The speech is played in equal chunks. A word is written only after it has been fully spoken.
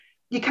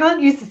you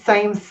can't use the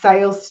same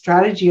sales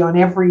strategy on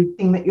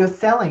everything that you're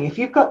selling. If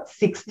you've got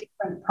 6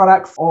 different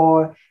products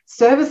or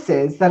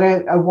services that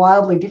are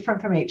wildly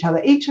different from each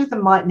other, each of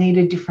them might need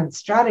a different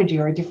strategy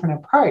or a different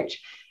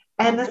approach.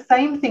 And the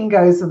same thing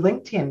goes with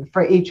LinkedIn.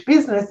 For each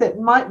business, it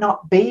might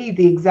not be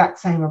the exact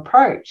same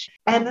approach.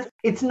 And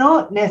it's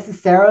not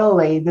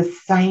necessarily the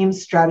same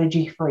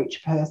strategy for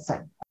each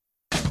person.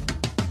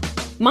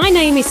 My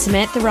name is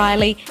Samantha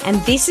Riley, and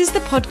this is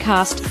the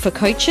podcast for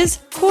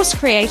coaches, course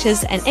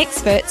creators, and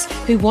experts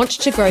who want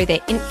to grow their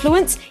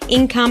influence,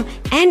 income,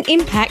 and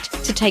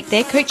impact to take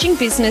their coaching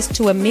business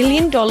to $1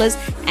 million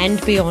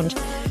and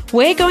beyond.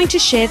 We're going to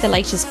share the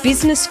latest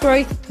business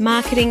growth,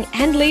 marketing,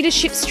 and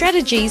leadership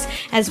strategies,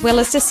 as well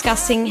as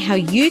discussing how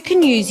you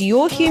can use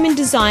your human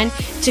design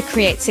to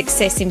create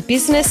success in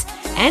business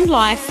and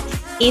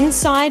life,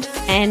 inside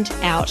and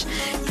out.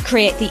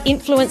 Create the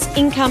influence,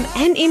 income,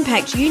 and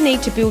impact you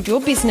need to build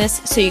your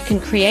business so you can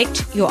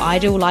create your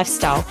ideal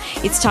lifestyle.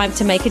 It's time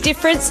to make a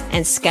difference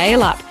and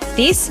scale up.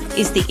 This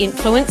is the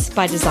Influence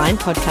by Design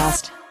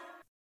podcast.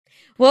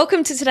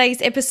 Welcome to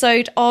today's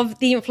episode of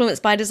the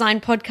Influence by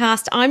Design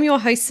podcast. I'm your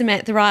host,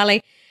 Samantha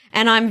Riley,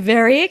 and I'm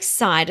very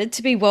excited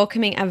to be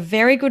welcoming a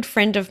very good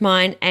friend of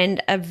mine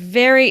and a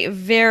very,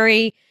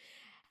 very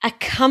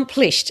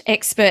accomplished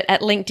expert at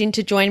LinkedIn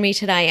to join me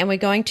today. And we're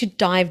going to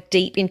dive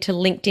deep into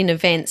LinkedIn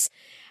events.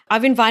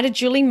 I've invited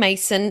Julie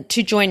Mason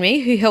to join me,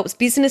 who helps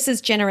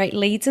businesses generate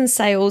leads and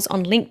sales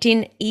on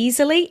LinkedIn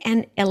easily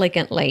and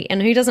elegantly.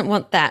 And who doesn't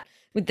want that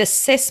with the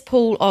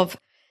cesspool of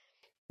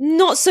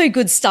not so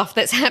good stuff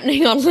that's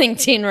happening on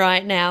LinkedIn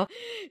right now?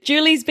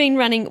 Julie's been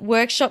running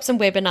workshops and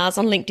webinars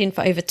on LinkedIn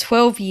for over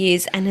 12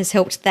 years and has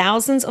helped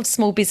thousands of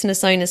small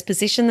business owners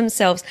position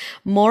themselves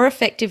more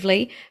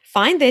effectively,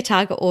 find their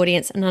target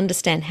audience, and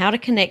understand how to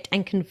connect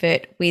and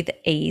convert with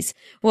ease.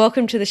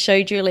 Welcome to the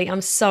show, Julie.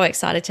 I'm so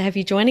excited to have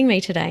you joining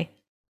me today.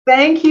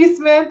 Thank you,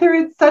 Samantha.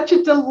 It's such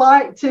a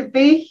delight to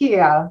be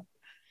here.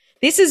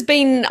 This has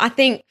been, I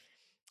think,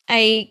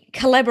 a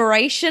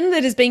collaboration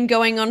that has been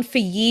going on for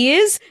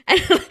years,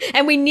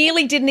 and we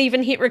nearly didn't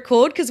even hit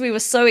record because we were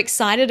so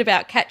excited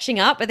about catching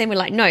up, but then we're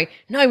like, no,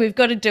 we've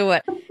got to do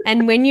it.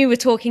 And when you were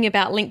talking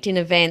about LinkedIn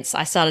events,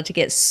 I started to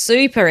get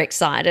super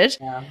excited.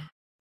 Yeah.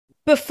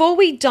 Before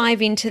we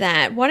dive into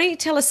that, why don't you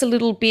tell us a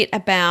little bit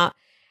about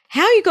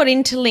how you got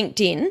into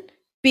LinkedIn,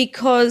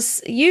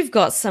 because you've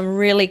got some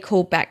really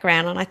cool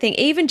background, and I think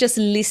even just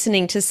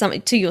listening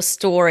to your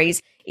stories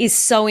is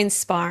so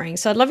inspiring.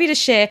 So I'd love you to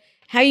share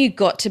how you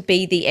got to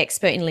be the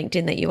expert in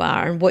LinkedIn that you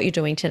are and what you're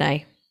doing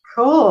today.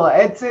 Cool.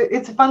 It's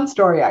a fun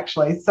story,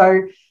 actually.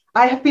 So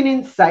I have been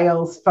in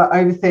sales for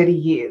over 30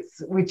 years,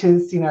 which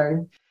is,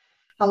 a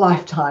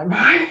lifetime,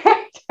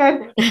 right?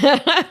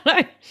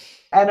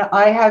 And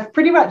I have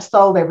pretty much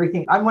sold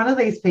everything. I'm one of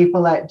these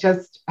people that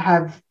just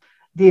have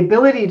the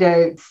ability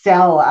to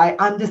sell. I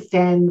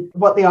understand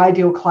what the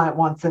ideal client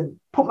wants and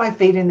put my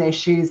feet in their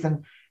shoes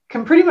and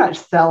can pretty much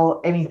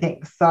sell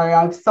anything. So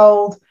I've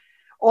sold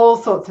all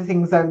sorts of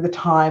things over the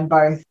time,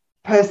 both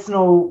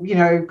personal,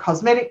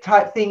 cosmetic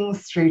type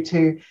things through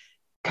to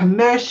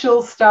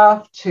commercial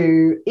stuff,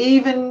 to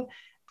even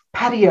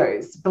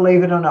patios,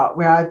 believe it or not,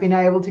 where I've been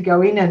able to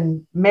go in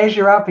and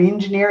measure up,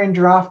 engineer and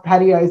draft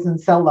patios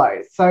and sell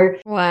those. So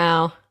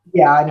wow.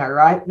 Yeah, I know,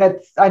 right?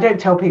 I don't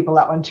tell people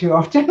that one too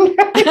often.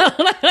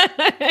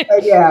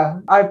 But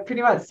yeah, I've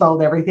pretty much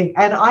sold everything.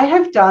 And I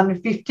have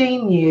done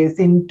 15 years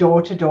in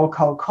door-to-door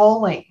cold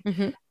calling.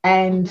 Mm-hmm.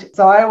 And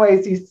so I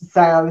always used to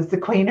say I was the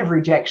queen of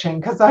rejection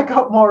because I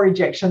got more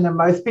rejection than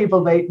most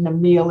people have eaten a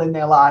meal in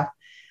their life.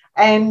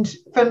 And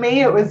for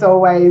me, it was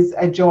always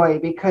a joy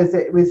because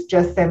it was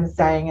just them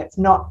saying it's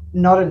not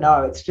a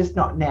no, it's just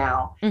not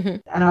now. Mm-hmm.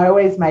 And I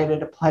always made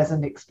it a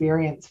pleasant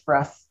experience for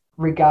us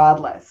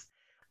regardless.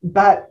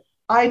 But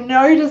I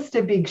noticed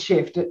a big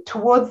shift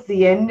towards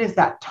the end of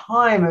that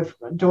time of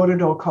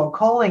door-to-door cold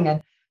calling,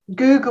 and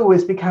Google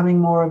was becoming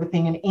more of a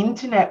thing and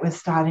internet was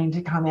starting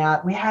to come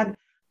out. We had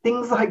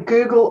things like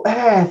Google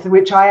Earth,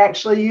 which I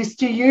actually used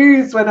to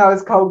use when I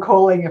was cold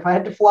calling. If I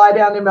had to fly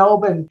down to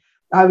Melbourne,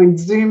 I would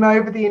zoom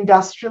over the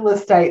industrial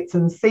estates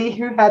and see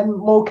who had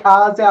more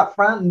cars out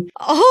front.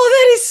 Oh,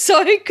 that is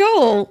so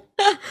cool.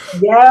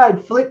 Yeah,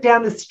 I'd flip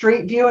down the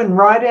street view and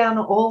write down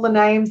all the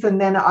names, and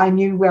then I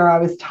knew where I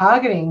was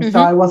targeting. Mm-hmm. So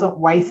I wasn't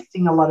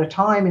wasting a lot of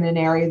time in an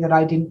area that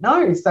I didn't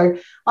know. So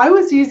I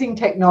was using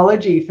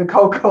technology for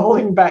cold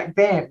calling back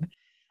then.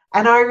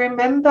 And I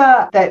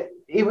remember that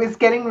it was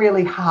getting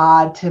really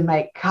hard to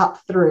make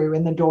cut through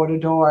in the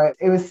door-to-door.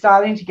 It was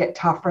starting to get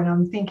tougher. And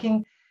I'm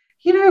thinking,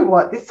 you know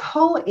what, this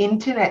whole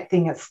internet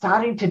thing is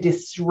starting to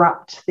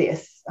disrupt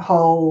this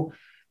whole,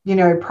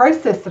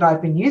 process that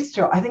I've been used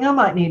to. I think I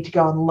might need to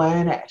go and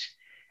learn it.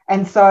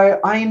 And so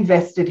I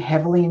invested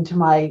heavily into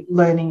my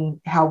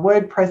learning how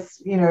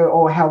WordPress,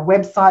 or how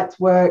websites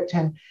worked.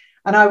 And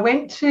I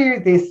went to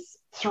this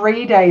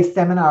 3-day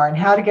seminar on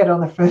how to get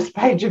on the first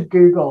page of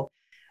Google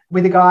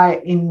with a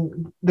guy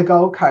in the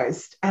Gold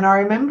Coast. And I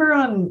remember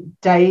on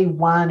day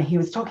one, he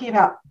was talking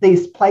about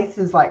these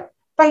places like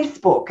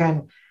Facebook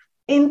and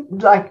in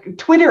like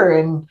Twitter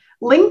and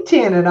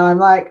LinkedIn. And I'm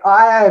like,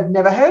 I have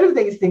never heard of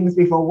these things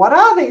before. What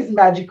are these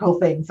magical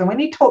things? And when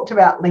he talked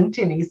about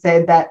LinkedIn, he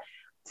said that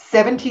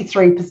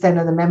 73%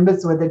 of the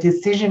members were the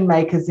decision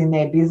makers in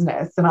their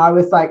business. And I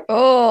was like,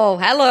 oh,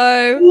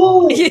 hello.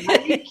 oh, are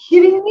you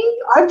kidding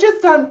me? I've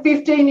just done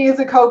 15 years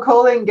of cold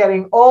calling,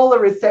 getting all the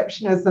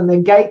receptionists and the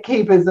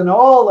gatekeepers and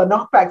all the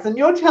knockbacks. And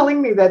you're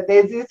telling me that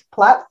there's this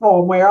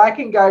platform where I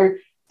can go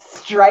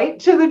straight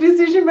to the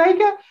decision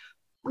maker?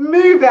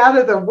 Move out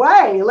of the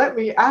way. Let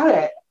me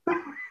at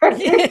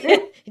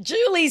it.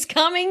 Julie's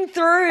coming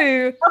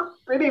through.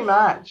 Pretty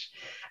much.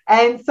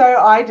 And so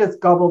I just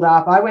gobbled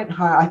up. I went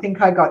home. I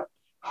think I got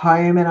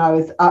home and I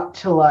was up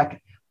till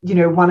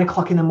 1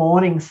 o'clock in the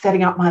morning,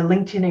 setting up my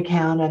LinkedIn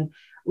account and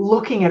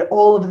looking at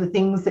all of the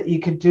things that you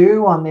could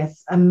do on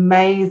this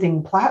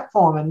amazing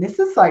platform. And this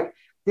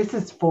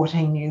is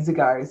 14 years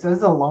ago. So it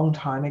was a long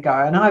time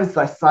ago. And I was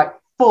just like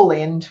full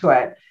into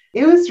it.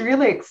 It was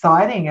really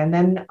exciting. And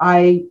then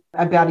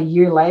about a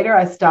year later,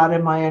 I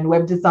started my own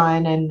web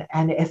design and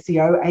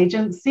SEO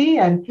agency.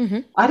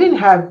 And I didn't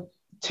have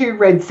 2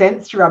 red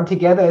cents to rub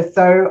together.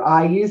 So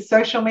I used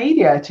social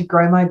media to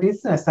grow my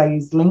business. I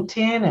used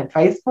LinkedIn and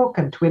Facebook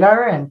and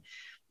Twitter. And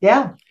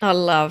yeah. I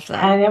love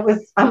that. And it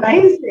was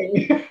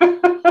amazing.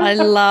 I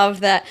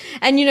love that.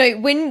 And,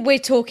 when we're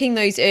talking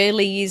those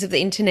early years of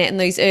the internet and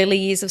those early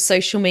years of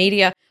social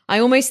media, I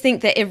almost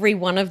think that every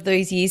one of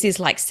those years is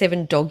like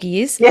 7 dog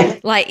years.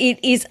 Yes. Like it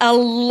is a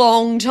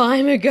long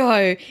time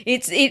ago.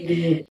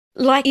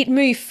 It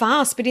moved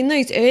fast, but in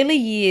those early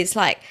years,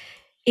 I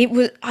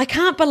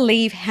can't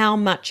believe how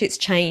much it's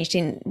changed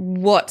in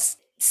what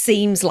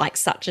seems like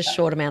such a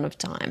short amount of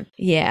time.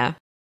 Yeah.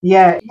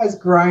 Yeah, it has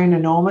grown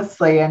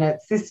enormously, and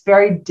it's this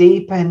very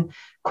deep and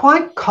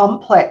quite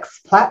complex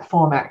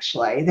platform,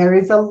 actually. There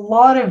is a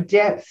lot of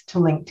depth to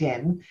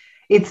LinkedIn.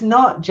 It's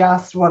not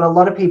just what a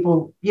lot of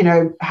people,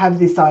 have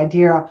this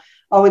idea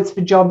of, it's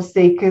for job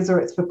seekers or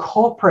it's for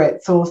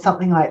corporates or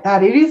something like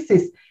that. It is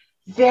this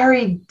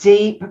very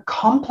deep,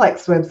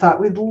 complex website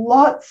with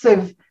lots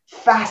of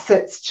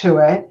facets to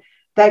it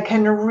that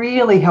can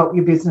really help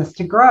your business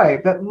to grow.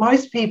 But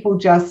most people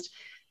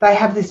they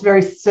have this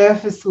very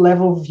surface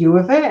level view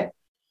of it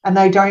and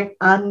they don't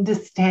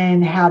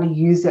understand how to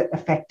use it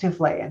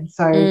effectively. And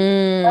so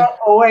that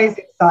always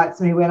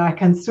excites me when I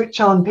can switch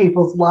on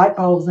people's light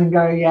bulbs and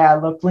go, yeah,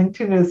 look,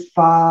 LinkedIn is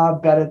far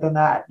better than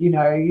that.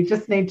 You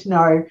just need to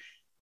know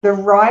the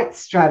right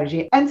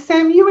strategy. And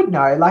Sam, you would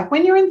know,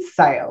 when you're in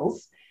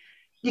sales,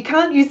 you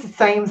can't use the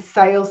same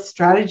sales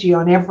strategy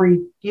on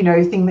every,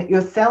 thing that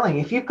you're selling.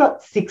 If you've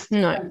got 6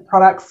 different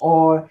products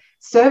or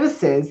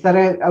services that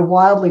are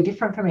wildly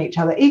different from each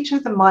other, each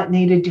of them might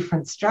need a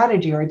different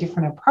strategy or a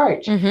different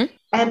approach. And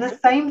the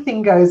same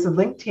thing goes with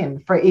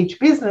LinkedIn. For each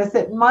business,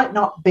 it might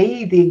not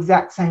be the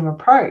exact same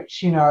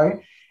approach.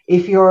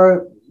 If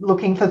you're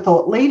looking for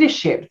thought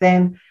leadership,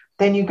 then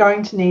you're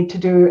going to need to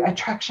do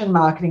attraction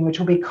marketing, which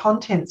will be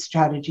content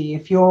strategy.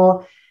 If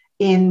you're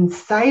in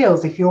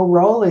sales, if your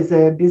role is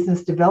a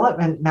business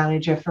development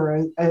manager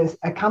for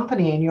a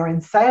company and you're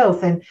in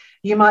sales, then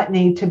you might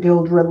need to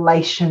build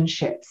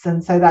relationships.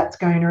 And so that's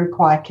going to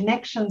require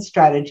connection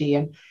strategy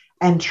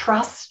and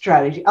trust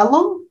strategy,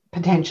 along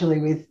potentially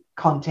with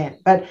content.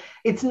 But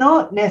it's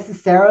not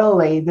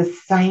necessarily the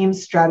same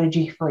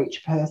strategy for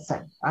each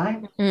person,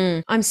 right?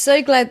 I'm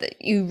so glad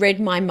that you read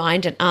my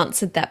mind and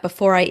answered that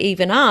before I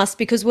even asked,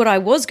 because what I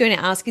was going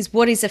to ask is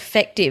what is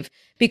effective?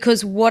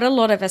 Because what a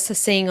lot of us are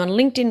seeing on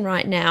LinkedIn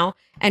right now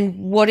and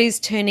what is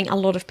turning a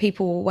lot of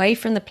people away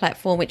from the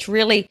platform, which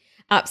really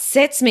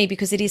upsets me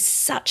because it is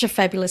such a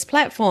fabulous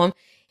platform,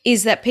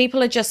 is that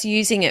people are just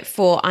using it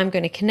for, I'm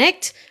going to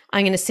connect,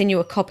 I'm going to send you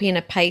a copy and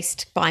a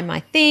paste, buy my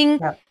thing,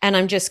 and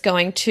I'm just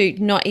going to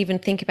not even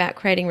think about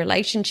creating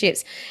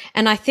relationships.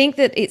 And I think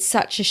that it's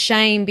such a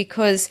shame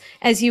because,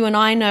 as you and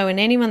I know, and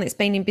anyone that's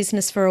been in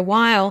business for a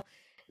while,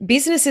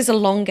 business is a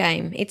long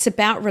game. It's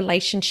about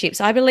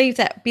relationships. I believe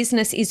that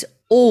business is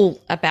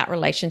all about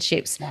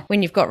relationships.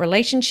 When you've got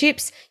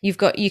relationships, you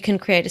can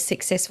create a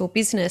successful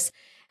business.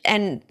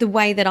 And the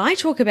way that I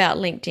talk about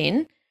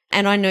LinkedIn,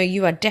 and I know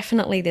you are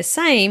definitely the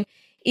same,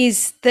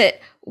 is that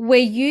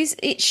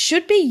it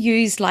should be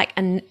used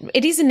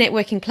it is a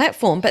networking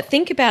platform, but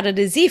think about it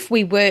as if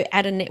we were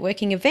at a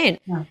networking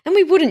event and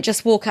we wouldn't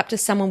just walk up to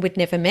someone we'd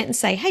never met and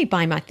say, hey,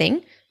 buy my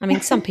thing. I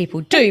mean, some people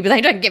do, but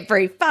they don't get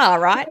very far,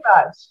 right?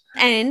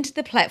 And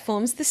the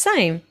platform's the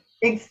same.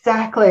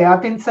 Exactly.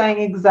 I've been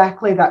saying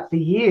exactly that for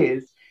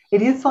years.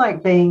 It is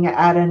like being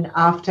at an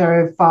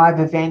after 5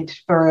 event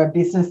for a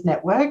business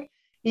network.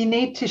 You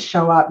need to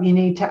show up. You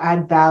need to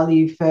add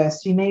value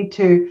first. You need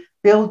to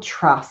build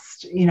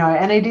trust,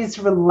 and it is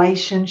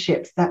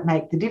relationships that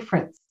make the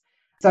difference.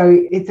 So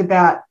it's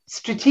about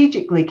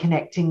strategically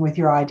connecting with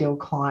your ideal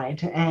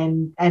client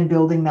and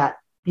building that,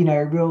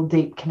 real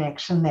deep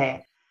connection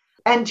there.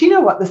 And do you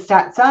know what the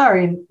stats are?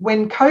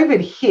 When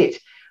COVID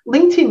hit,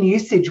 LinkedIn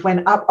usage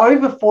went up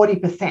over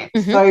 40%.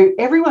 So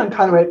everyone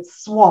kind of went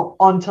swamp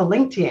onto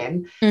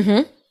LinkedIn.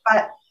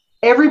 But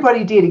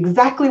everybody did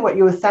exactly what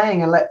you were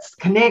saying, and let's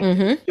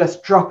connect,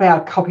 just drop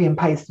our copy and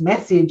paste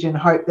message and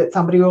hope that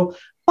somebody will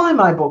buy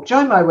my book,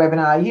 join my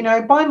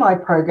webinar, buy my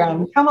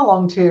program, come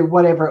along to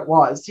whatever it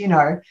was,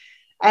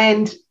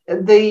 And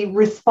the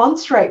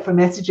response rate for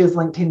messages,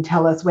 LinkedIn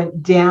tell us,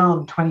 went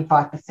down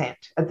 25%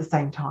 at the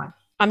same time.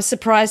 I'm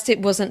surprised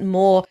it wasn't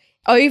more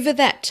over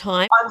that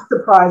time. I'm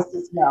surprised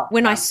as well.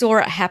 When I saw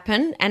it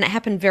happen, and it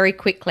happened very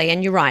quickly,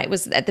 and you're right, it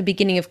was at the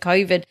beginning of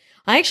COVID,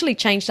 I actually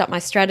changed up my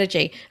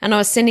strategy and I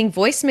was sending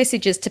voice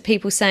messages to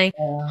people saying,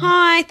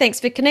 hi, thanks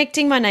for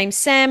connecting. My name's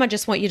Sam. I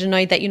just want you to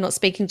know that you're not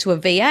speaking to a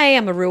VA.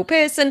 I'm a real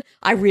person.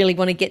 I really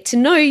want to get to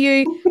know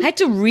you. I had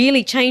to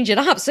really change it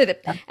up so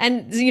that,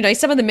 and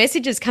some of the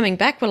messages coming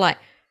back were like,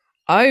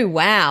 oh,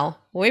 wow,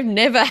 we've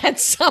never had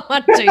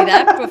someone do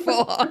that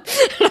before.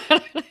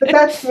 But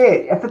that's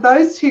it. For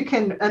those who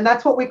can, and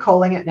that's what we're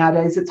calling it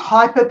nowadays, it's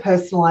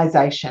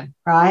hyper-personalization,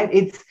 right?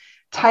 It's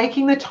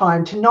taking the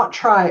time to not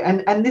try,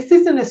 and this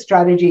isn't a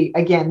strategy.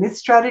 Again, this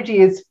strategy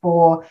is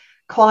for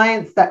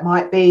clients that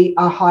might be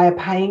a higher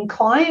paying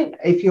client.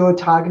 If you're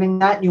targeting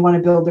that and you want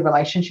to build a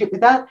relationship with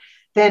that,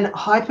 then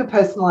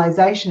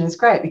hyper-personalization is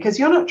great because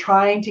you're not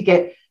trying to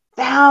get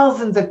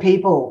thousands of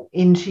people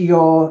into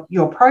your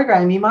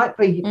program. You might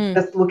be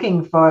just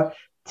looking for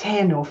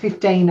 10 or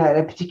 15 at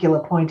a particular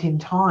point in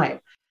time.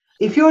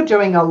 If you're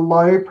doing a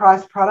low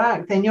price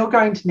product, then you're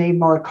going to need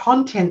more a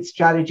content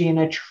strategy and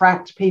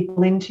attract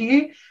people into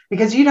you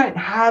because you don't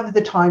have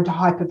the time to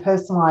hyper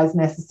personalize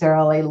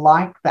necessarily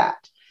like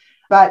that.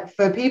 But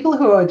for people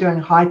who are doing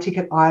high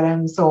ticket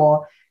items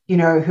or,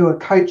 who are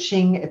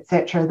coaching,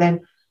 etc., then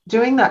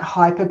doing that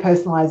hyper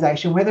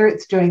personalization, whether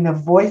it's doing the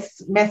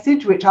voice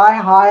message, which I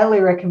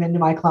highly recommend to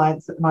my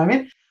clients at the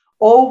moment,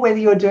 or whether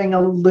you're doing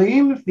a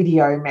Loom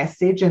video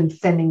message and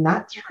sending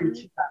that through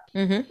to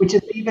them, which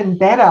is even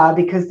better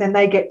because then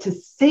they get to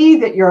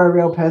see that you're a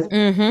real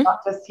person,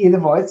 not just hear the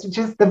voice,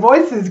 the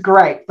voice is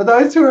great. For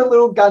those who are a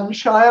little gun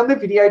shy on the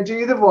video,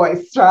 do the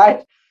voice,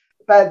 right?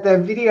 But the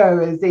video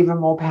is even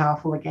more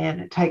powerful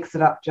again. It takes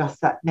it up just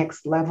that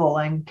next level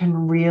and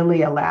can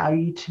really allow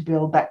you to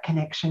build that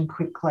connection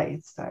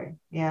quickly. So,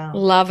 yeah.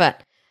 Love it.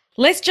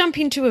 Let's jump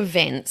into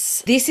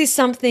events. This is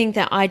something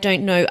that I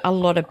don't know a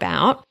lot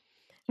about.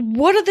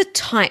 What are the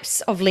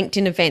types of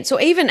LinkedIn events? Or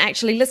even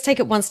actually, let's take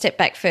it one step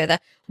back further.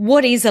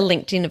 What is a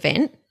LinkedIn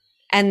event?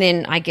 And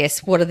then I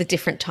guess, what are the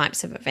different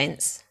types of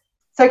events?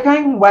 So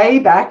going way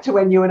back to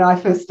when you and I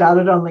first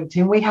started on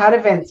LinkedIn, we had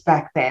events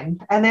back then.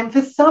 And then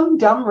for some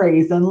dumb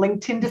reason,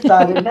 LinkedIn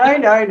decided,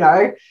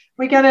 no,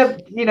 we're going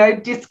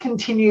to,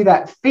 discontinue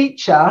that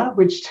feature,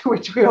 which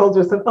we all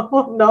just said,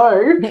 oh,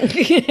 no.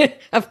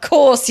 Of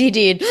course you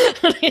did.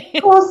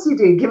 Of course you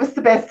did. Give us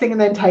the best thing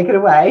and then take it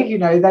away.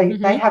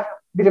 They have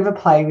a bit of a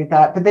play with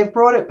that, but they've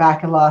brought it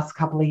back in the last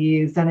couple of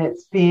years and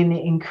it's been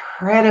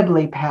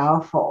incredibly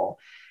powerful.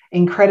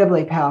 In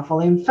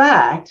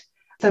fact,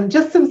 some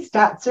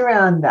stats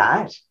around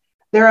that.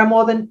 There are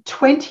more than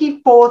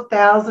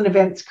 24,000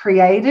 events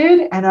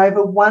created and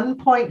over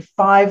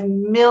 1.5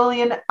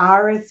 million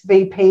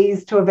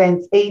RSVPs to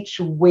events each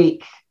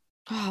week.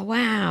 Oh,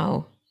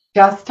 wow.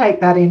 Just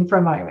take that in for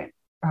a moment,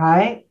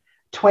 right?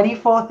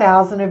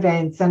 24,000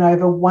 events and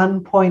over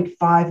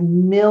 1.5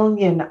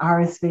 million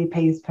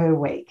RSVPs per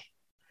week.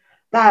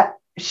 That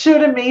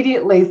should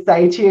immediately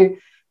say to you,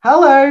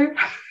 hello,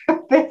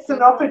 there's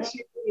an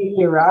opportunity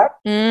here, right?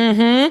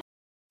 Mm-hmm.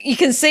 You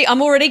can see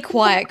I'm already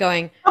quiet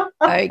going,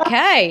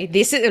 okay,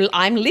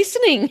 I'm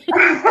listening.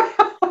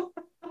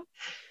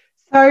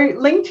 So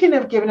LinkedIn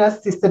have given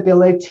us this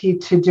ability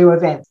to do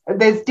events.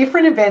 There's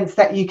different events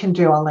that you can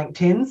do on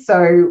LinkedIn.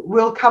 So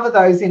we'll cover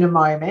those in a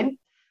moment.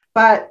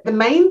 But the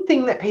main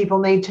thing that people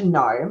need to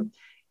know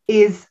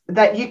is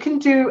that you can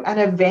do an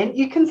event.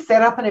 You can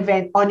set up an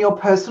event on your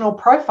personal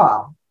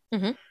profile.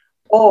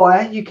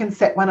 Or you can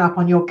set one up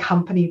on your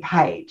company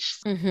page.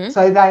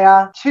 So they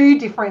are two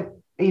different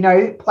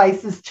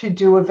places to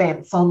do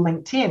events on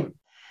LinkedIn.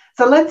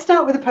 So let's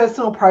start with a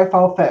personal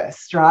profile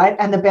first, right?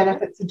 And the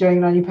benefits of doing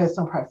it on your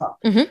personal profile.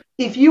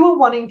 If you are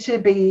wanting to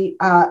be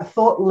a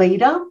thought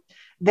leader,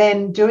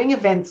 then doing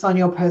events on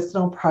your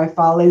personal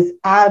profile is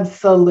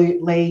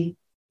absolutely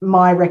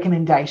my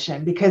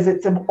recommendation because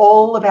it's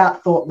all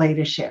about thought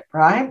leadership,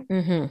 right?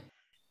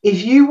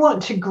 If you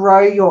want to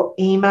grow your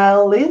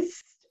email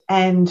list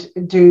and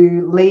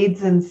do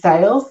leads and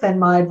sales, then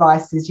my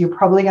advice is you're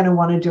probably going to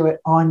want to do it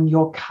on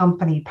your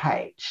company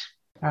page,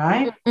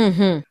 right?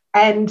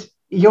 And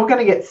you're going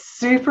to get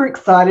super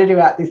excited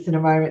about this in a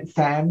moment,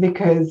 Sam,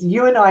 because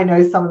you and I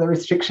know some of the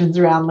restrictions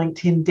around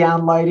LinkedIn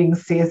downloading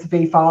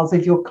CSV files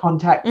of your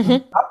contacts and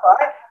stuff,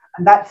 right?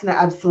 And that's an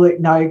absolute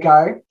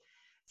no-go.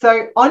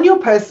 So on your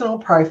personal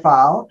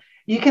profile,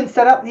 you can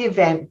set up the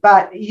event,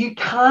 but you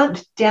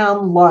can't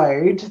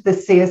download the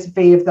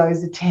CSV of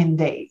those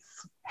attendees.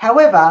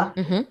 However,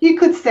 you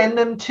could send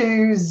them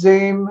to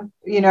Zoom,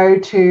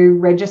 to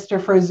register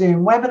for a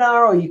Zoom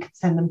webinar, or you could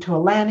send them to a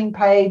landing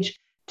page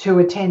to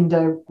attend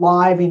a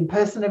live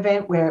in-person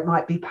event where it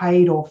might be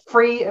paid or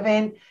free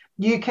event.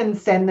 You can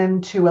send them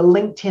to a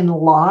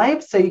LinkedIn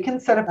Live. So you can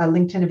set up a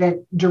LinkedIn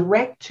event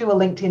direct to a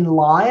LinkedIn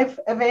Live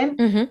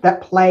event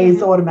that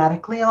plays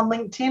automatically on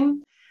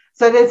LinkedIn.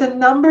 So there's a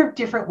number of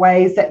different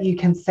ways that you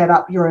can set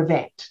up your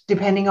event,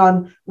 depending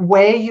on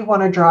where you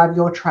want to drive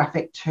your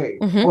traffic to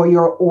or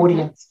your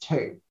audience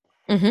to.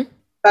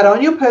 But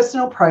on your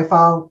personal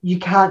profile, you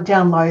can't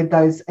download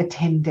those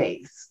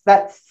attendees.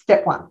 That's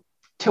step one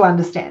to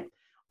understand.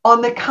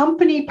 On the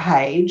company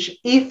page,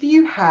 if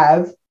you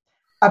have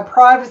a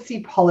privacy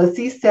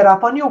policy set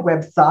up on your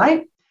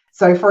website,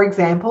 so for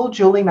example,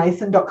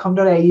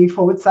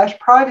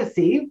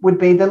 juliemason.com.au/privacy would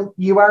be the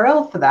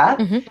URL for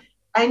that.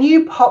 And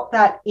you pop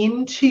that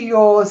into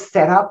your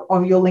setup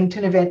of your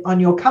LinkedIn event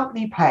on your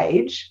company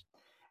page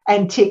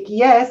and tick,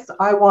 yes,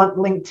 I want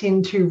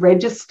LinkedIn to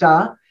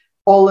register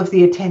all of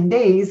the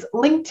attendees,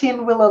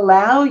 LinkedIn will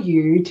allow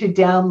you to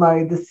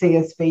download the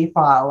CSV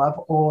file of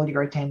all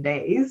your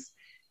attendees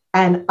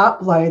and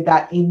upload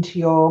that into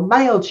your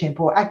MailChimp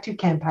or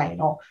ActiveCampaign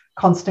or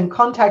Constant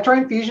Contact or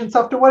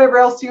Infusionsoft or whatever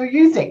else you're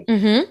using.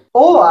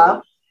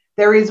 Or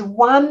there is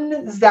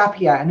one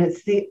Zapier, and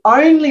it's the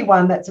only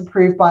one that's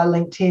approved by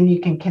LinkedIn. You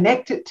can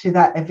connect it to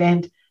that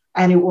event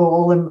and it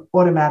will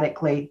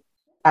automatically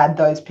add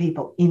those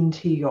people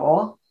into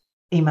your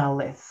email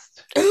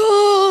list.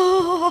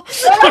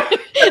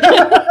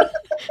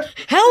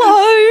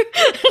 Hello.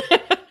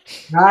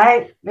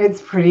 Right?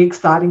 It's pretty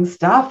exciting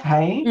stuff,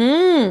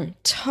 hey?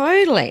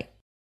 Totally.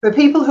 For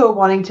people who are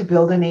wanting to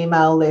build an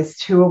email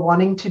list, who are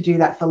wanting to do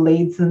that for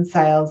leads and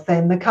sales,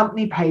 then the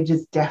company page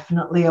is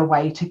definitely a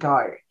way to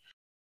go.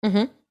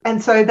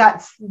 And so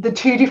that's the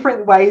two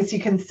different ways you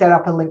can set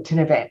up a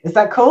LinkedIn event. Is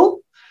that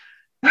cool?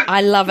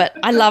 I love it.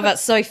 I love it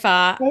so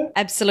far.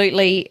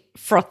 Absolutely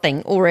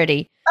frothing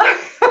already.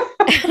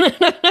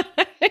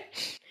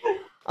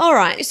 All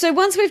right. So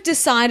once we've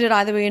decided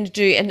either we're going to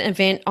do an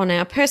event on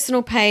our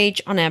personal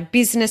page, on our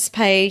business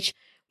page,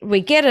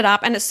 we get it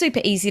up and it's super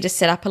easy to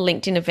set up a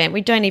LinkedIn event.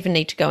 We don't even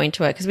need to go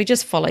into it because we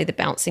just follow the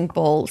bouncing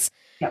balls.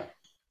 Yep.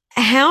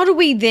 How do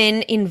we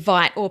then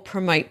invite or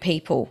promote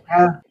people?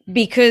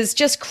 Because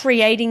just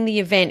creating the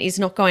event is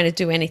not going to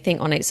do anything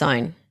on its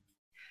own.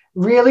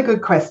 Really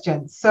good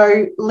question.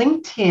 So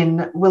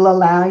LinkedIn will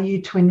allow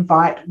you to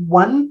invite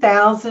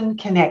 1,000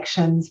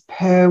 connections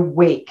per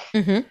week.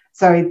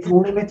 So it's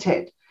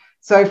limited.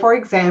 So for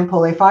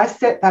example, if I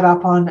set that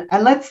up on,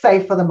 and let's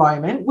say for the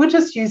moment, we'll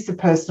just use the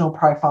personal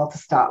profile to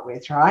start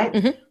with,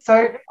 right?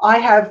 So I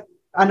have,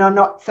 and I'm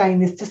not saying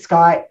this to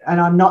Skype,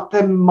 and I'm not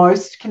the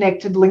most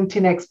connected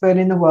LinkedIn expert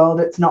in the world.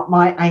 It's not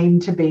my aim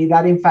to be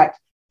that. In fact,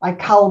 I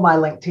cull my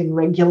LinkedIn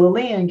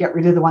regularly and get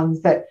rid of the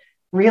ones that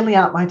really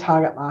aren't my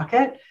target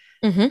market.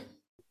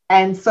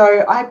 And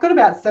so I've got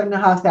about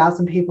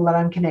 7,500 people that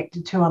I'm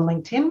connected to on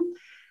LinkedIn.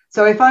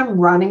 So if I'm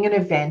running an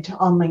event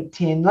on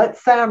LinkedIn,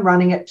 let's say I'm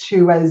running it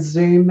to a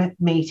Zoom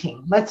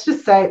meeting. Let's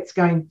just say it's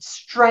going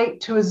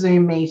straight to a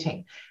Zoom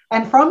meeting.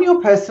 And from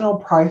your personal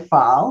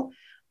profile,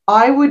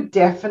 I would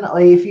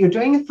definitely, if you're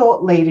doing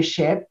thought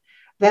leadership,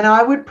 then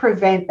I would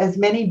prevent as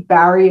many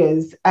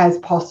barriers as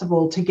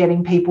possible to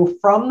getting people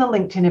from the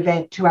LinkedIn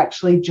event to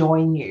actually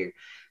join you.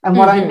 And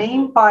what I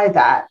mean by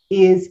that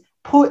is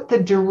put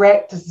the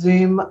direct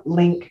Zoom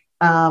link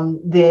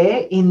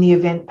there in the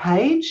event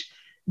page.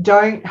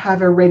 Don't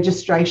have a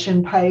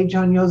registration page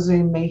on your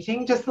Zoom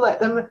meeting. Just let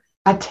them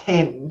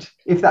attend,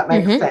 if that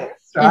makes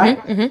sense,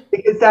 right?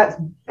 Because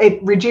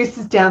it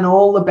reduces down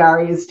all the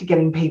barriers to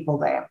getting people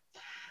there.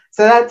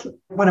 So that's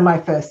one of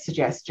my first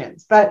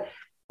suggestions. But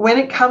when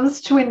it comes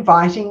to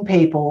inviting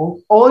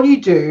people, all you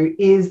do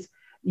is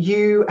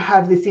you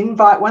have this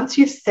invite. Once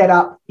you've set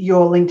up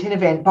your LinkedIn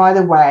event, by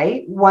the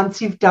way,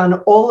 once you've done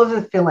all of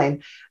the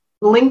fill-in,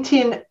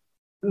 LinkedIn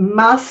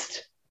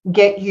must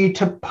get you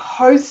to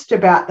post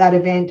about that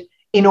event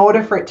in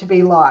order for it to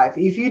be live.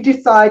 If you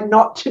decide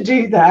not to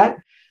do that,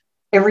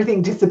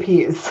 everything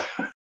disappears.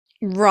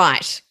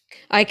 Right.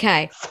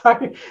 Okay.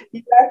 So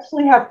you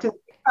actually have to,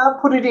 you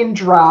can't put it in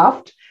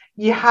draft.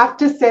 You have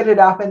to set it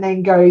up and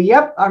then go,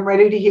 yep, I'm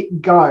ready to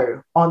hit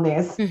go on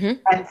this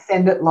and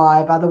send it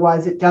live.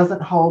 Otherwise, it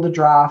doesn't hold a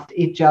draft.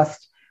 It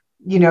just,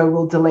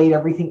 will delete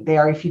everything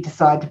there if you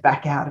decide to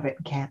back out of it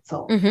and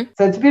cancel.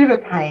 So it's a bit of a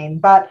pain,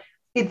 but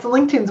it's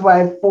LinkedIn's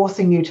way of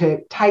forcing you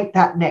to take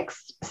that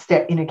next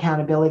step in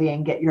accountability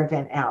and get your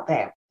event out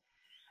there.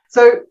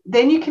 So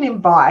then you can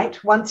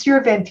invite, once your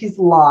event is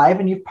live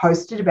and you've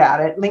posted about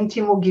it,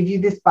 LinkedIn will give you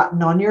this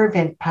button on your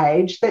event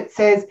page that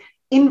says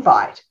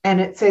invite, and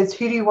it says,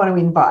 who do you want to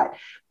invite?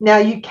 Now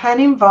you can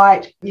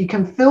invite, you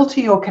can filter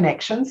your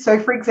connections.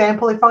 So for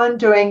example, if I'm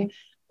doing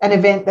an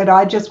event that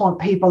I just want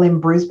people in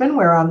Brisbane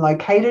where I'm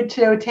located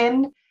to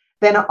attend,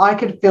 then I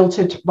could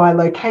filter by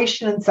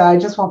location and say, I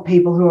just want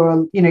people who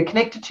are,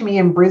 connected to me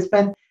in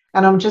Brisbane,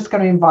 and I'm just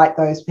going to invite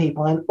those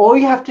people. And all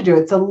you have to do,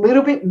 it's a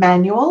little bit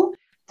manual,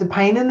 it's a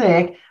pain in the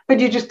neck, but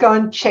you just go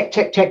and check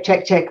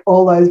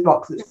all those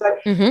boxes. So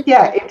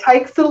yeah, it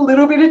takes a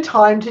little bit of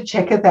time to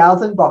check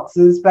 1,000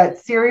 boxes, but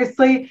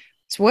seriously,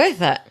 it's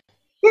worth it.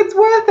 It's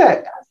worth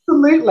it.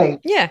 Absolutely.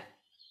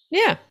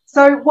 Yeah.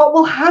 So what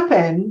will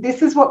happen,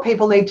 this is what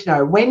people need to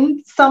know.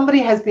 When somebody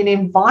has been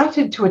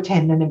invited to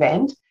attend an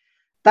event,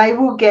 they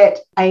will get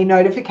a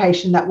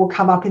notification that will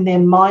come up in their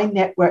My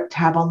Network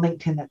tab on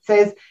LinkedIn that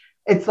says,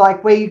 It's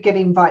like where you get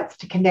invites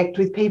to connect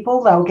with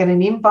people, they'll get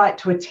an invite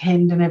to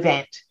attend an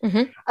event.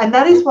 And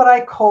that is what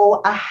I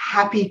call a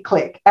happy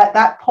click. At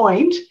that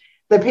point,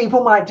 the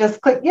people might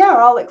just click, yeah,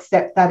 I'll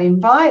accept that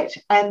invite.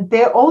 And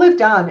all they've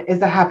done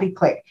is a happy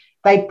click.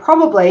 They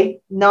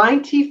probably,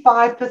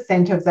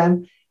 95% of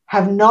them,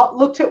 have not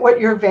looked at what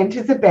your event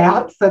is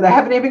about. So they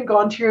haven't even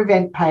gone to your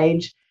event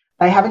page.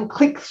 They haven't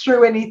clicked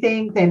through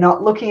anything. They're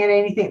not looking at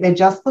anything. They're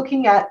just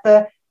looking at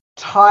the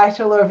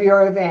title of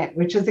your event,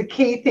 which is a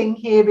key thing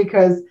here,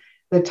 because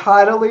the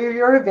title of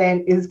your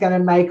event is going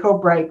to make or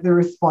break the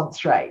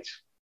response rate,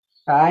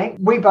 right?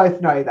 We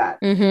both know that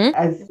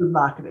as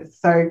marketers.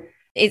 So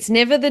it's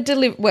never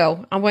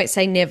well, I won't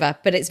say never,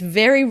 but it's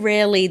very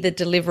rarely the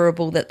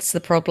deliverable that's the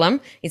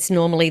problem. It's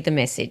normally the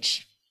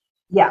message.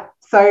 Yeah.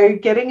 So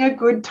getting a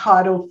good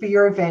title for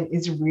your event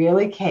is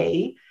really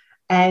key.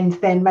 And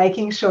then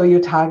making sure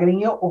you're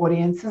targeting your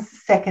audience is the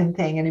second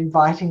thing, and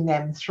inviting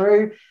them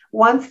through.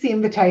 Once the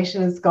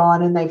invitation is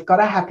gone and they've got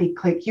a happy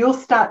click, you'll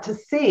start to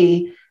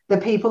see the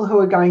people who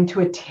are going to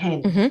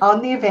attend.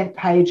 On the event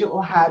page, it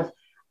will have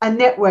a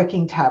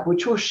networking tab,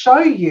 which will show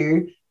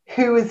you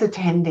who is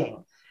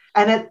attending.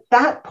 And at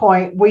that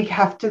point, we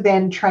have to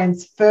then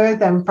transfer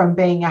them from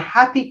being a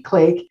happy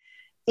click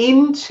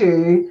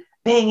into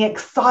being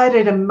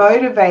excited and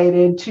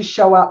motivated to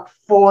show up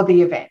for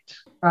the event,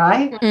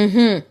 right?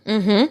 And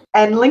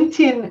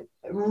LinkedIn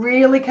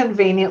really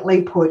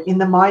conveniently put in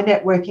the My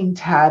Networking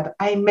tab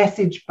a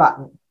message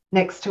button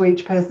next to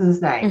each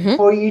person's name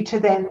for you to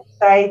then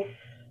say,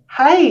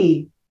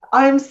 hey,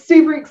 I'm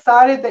super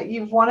excited that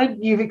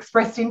you've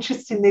expressed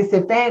interest in this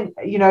event.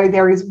 You know,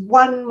 there is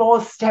one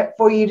more step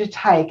for you to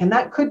take. And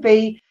that could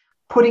be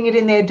putting it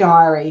in their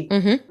diary,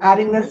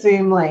 adding the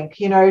Zoom link,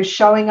 you know,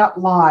 showing up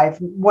live,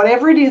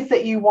 whatever it is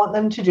that you want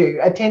them to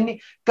do,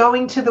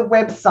 going to the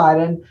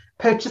website and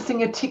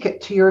purchasing a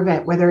ticket to your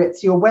event, whether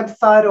it's your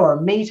website or a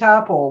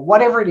meetup or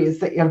whatever it is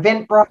that your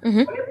Eventbrite,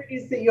 whatever it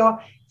is that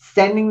you're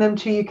sending them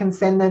to, you can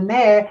send them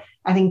there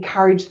and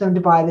encourage them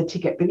to buy the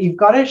ticket. But you've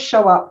got to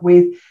show up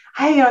with,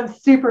 hey, I'm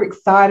super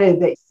excited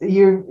that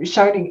you're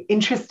showing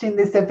interest in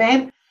this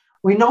event.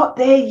 We're not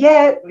there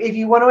yet. If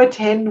you want to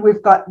attend,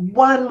 we've got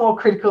one more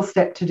critical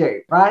step to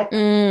do, right?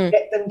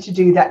 Get them to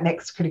do that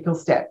next critical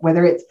step,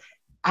 whether it's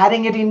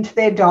adding it into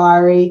their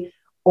diary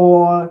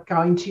or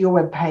going to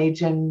your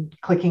webpage and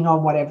clicking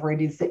on whatever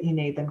it is that you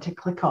need them to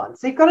click on.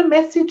 So you've got to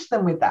message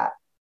them with that.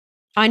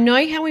 I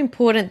know how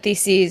important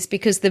this is,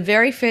 because the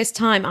very first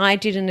time I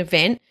did an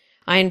event,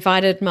 I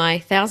invited my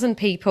 1,000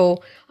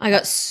 people. I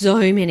got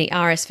so many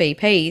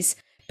RSVPs,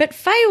 but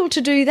failed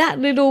to do that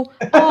little,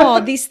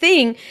 this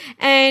thing.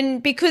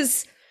 And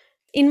because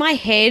in my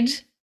head,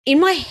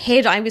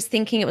 I was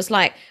thinking it was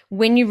like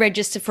when you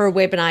register for a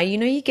webinar, you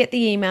know, you get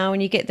the email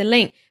and you get the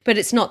link, but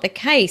it's not the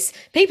case.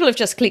 People have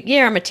just clicked,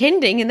 yeah, I'm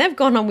attending, and they've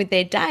gone on with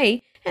their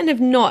day and have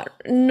not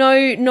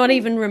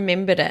even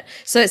remembered it.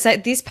 So it's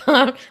like this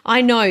part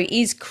I know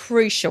is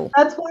crucial.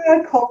 That's why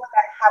I call it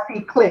a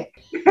happy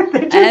click.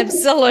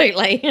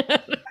 Absolutely.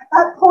 At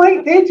that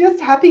point, they're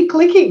just happy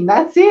clicking.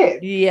 That's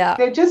it. Yeah.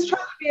 They're just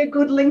trying to be a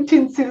good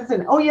LinkedIn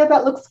citizen. Oh, yeah,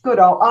 that looks good.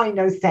 I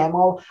know, Sam.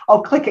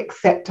 I'll click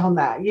accept on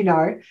that, you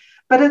know.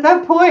 But at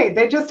that point,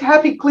 they're just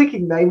happy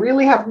clicking. They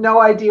really have no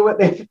idea what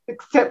they've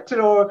accepted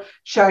or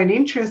shown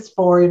interest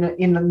for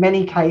in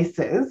many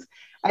cases.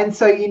 And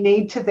so you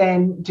need to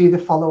then do the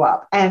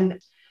follow-up.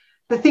 And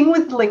the thing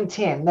with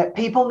LinkedIn that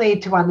people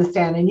need to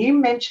understand, and you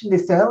mentioned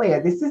this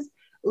earlier,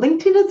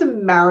 LinkedIn is a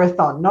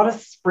marathon, not a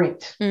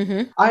sprint.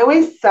 I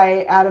always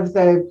say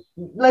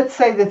let's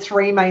say the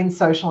three main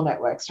social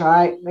networks,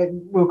 right?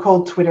 We'll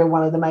call Twitter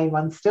one of the main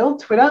ones still,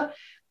 Twitter,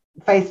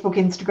 Facebook,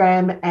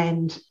 Instagram,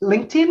 and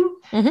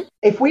LinkedIn.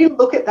 If we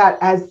look at that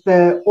as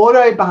the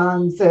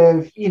autobahns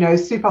of, you know,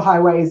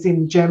 superhighways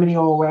in Germany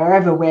or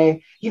wherever, where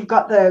you've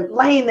got the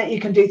lane that you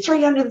can do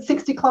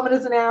 360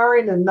 kilometers an hour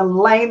in, and the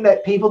lane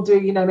that people do,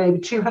 you know, maybe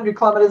 200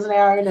 kilometers an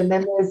hour in, and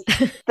then there's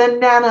the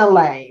nana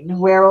lane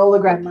where all the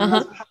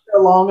grandmas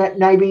go along at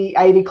maybe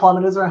 80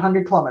 kilometers or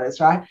 100 kilometers,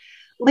 right?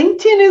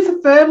 LinkedIn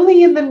is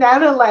firmly in the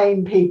nana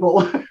lane,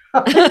 people.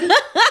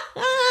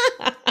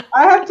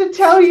 I have to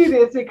tell you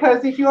this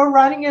because if you're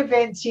running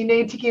events, you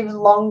need to give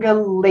longer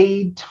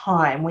lead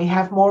time. We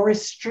have more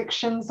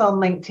restrictions on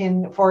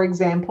LinkedIn. For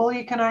example,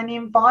 you can only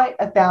invite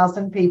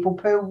 1,000 people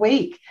per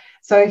week.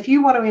 So if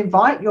you want to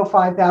invite your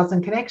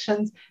 5,000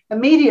 connections,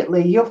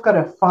 immediately you've got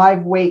a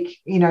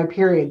 5-week, you know,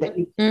 period that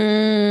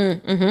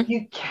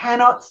you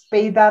cannot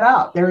speed that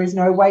up. There is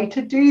no way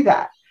to do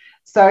that.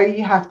 So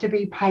you have to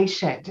be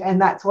patient. And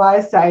that's why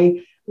I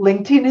say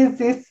LinkedIn is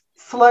this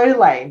slow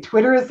lane.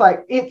 Twitter is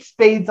like, it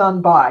speeds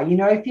on by. You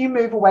know, if you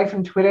move away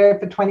from Twitter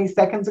for 20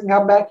 seconds and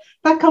come back,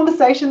 that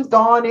conversation's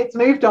gone. It's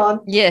moved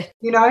on. Yeah.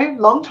 You know,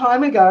 long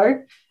time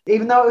ago,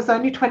 even though it was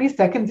only 20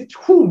 seconds, it's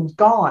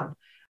gone.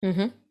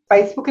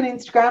 Facebook and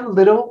Instagram,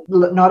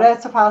 not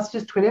as fast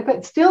as Twitter,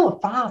 but still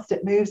fast.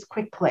 It moves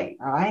quickly,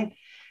 right?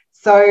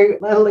 So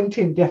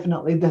LinkedIn,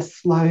 definitely the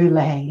slow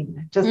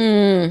lane. Just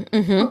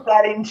put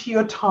that into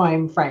your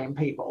time frame,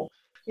 people.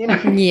 You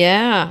know?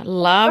 Yeah,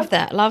 love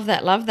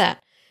that.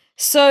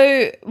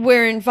 So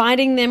we're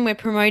inviting them, we're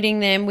promoting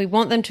them, we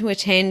want them to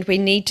attend, we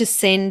need to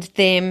send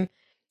them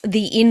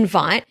the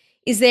invite.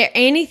 Is there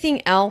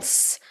anything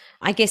else,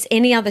 I guess,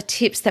 any other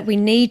tips that we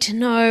need to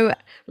know?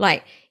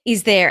 Like,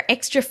 is there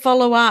extra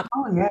follow-up?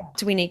 Oh, yeah.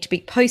 Do we need to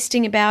be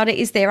posting about it?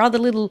 Is there other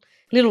little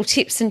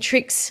tips and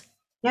tricks?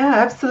 Yeah,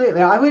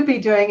 absolutely. I would be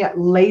doing at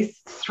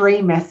least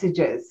 3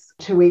 messages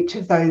to each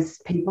of those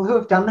people who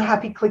have done the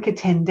Happy Click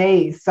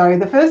attendees. So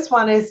the first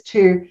one is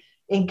to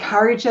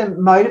encourage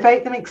them,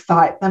 motivate them,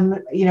 excite them,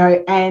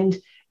 and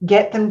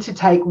get them to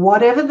take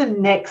whatever the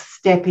next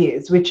step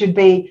is, which would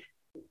be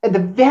at the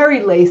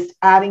very least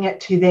adding it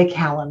to their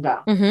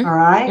calendar. Mm-hmm. All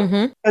right.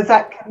 Mm-hmm. Because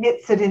that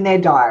commits it in their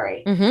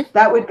diary. Mm-hmm.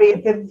 That would be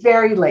the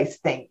very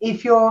least thing.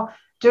 If you're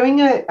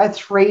doing a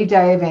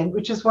 3-day event,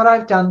 which is what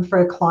I've done for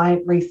a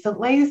client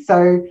recently.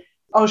 So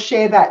I'll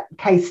share that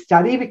case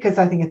study because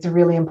I think it's a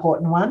really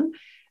important one.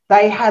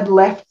 They had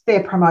left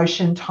their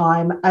promotion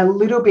time a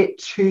little bit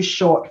too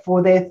short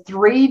for their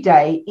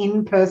 3-day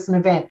in-person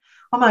event.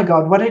 Oh my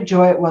God, what a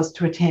joy it was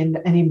to attend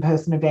an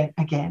in-person event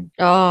again.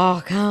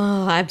 Oh,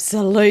 God,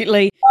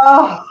 absolutely.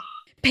 Oh,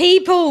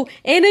 People,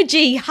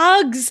 energy,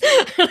 hugs.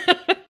 I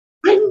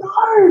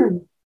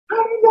know.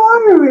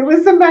 It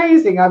was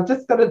amazing. I've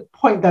just got to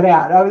point that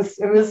out.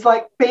 It was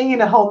like being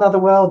in a whole nother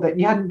world that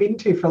you hadn't been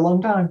to for a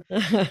long time.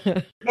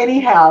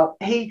 Anyhow,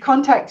 he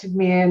contacted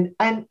me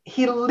and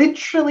he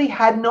literally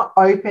had not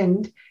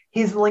opened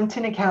his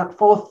LinkedIn account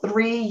for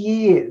 3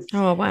 years.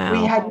 Oh, wow.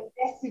 We had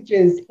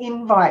messages,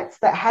 invites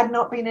that had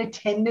not been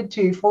attended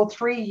to for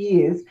 3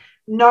 years,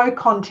 no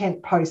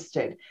content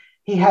posted.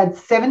 He had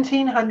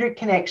 1,700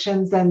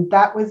 connections and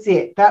that was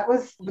it. That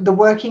was the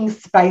working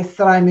space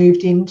that I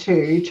moved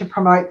into to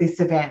promote this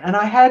event. And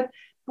I had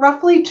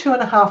roughly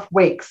 2.5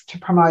 weeks to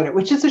promote it,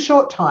 which is a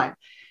short time.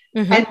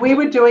 Mm-hmm. And we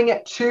were doing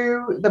it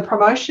the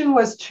promotion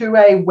was to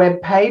a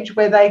web page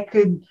where they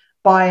could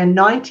buy a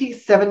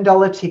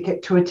 $97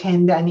 ticket to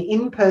attend an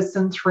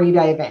in-person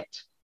 3-day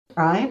event,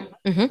 right?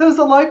 Mm-hmm. So it was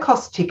a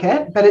low-cost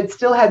ticket, but it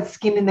still had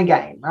skin in the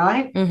game,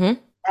 right? Mm-hmm.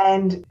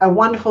 And a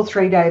wonderful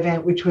 3-day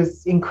event, which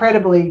was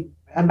incredibly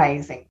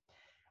amazing.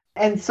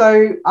 And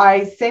so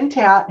I sent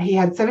out, he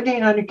had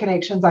 1,700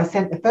 connections. I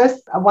sent the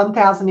first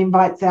 1,000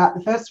 invites out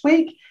the first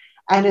week.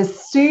 And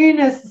as soon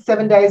as the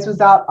 7 days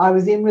was up, I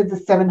was in with the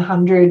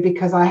 700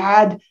 because I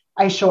had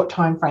a short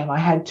time frame. I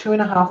had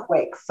 2.5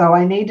 weeks. So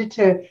I needed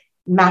to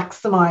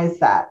maximize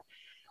that.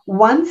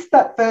 Once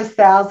that first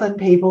 1,000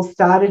 people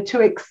started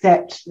to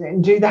accept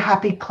and do the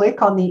happy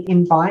click on the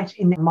invite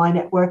in my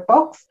network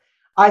box,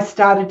 I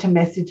started to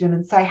message them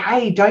and say,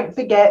 hey, don't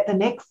forget the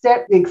next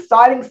step, the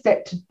exciting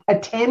step to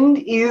attend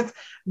is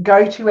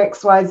go to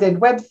XYZ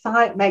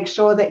website, make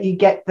sure that you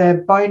get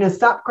the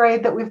bonus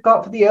upgrade that we've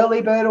got for the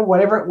early bird or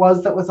whatever it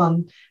was that was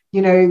on,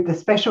 the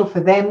special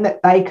for them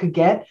that they could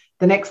get.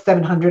 The next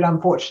 700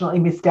 unfortunately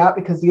missed out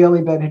because the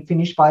early bird had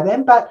finished by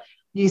then, but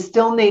you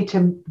still need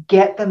to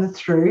get them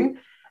through.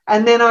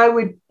 And then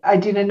I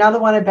did another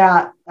one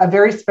about a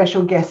very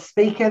special guest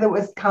speaker that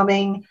was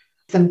coming,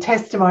 some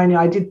testimony.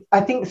 I did,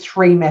 I think,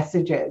 3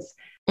 messages.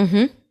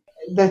 Mm-hmm.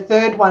 The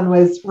third one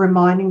was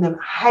reminding them,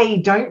 hey,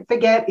 don't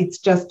forget it's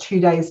just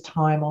 2 days'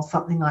 time or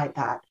something like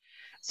that.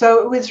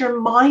 So it was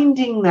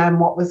reminding them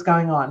what was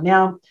going on.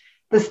 Now,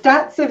 the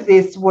stats of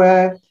this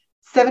were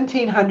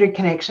 1,700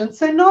 connections.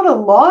 So not a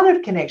lot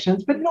of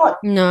connections, but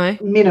not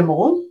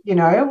minimal.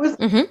 It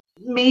was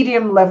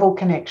medium level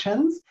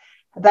connections.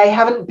 They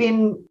haven't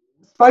been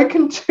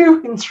spoken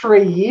to in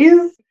 3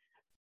 years.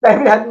 They've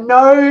had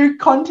no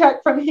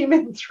contact from him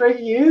in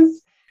 3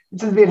 years,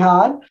 which is a bit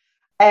hard.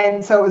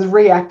 And so it was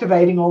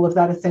reactivating all of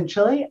that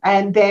essentially.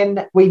 And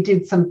then we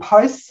did some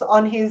posts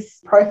on his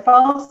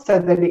profile so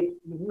that,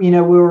 we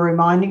were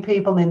reminding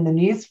people in the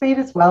newsfeed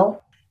as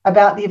well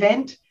about the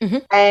event. Mm-hmm.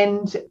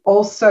 And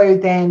also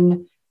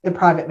then the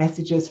private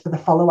messages for the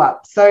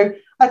follow-up. So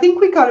I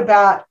think we got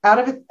about, out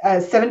of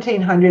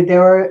 1,700, there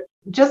were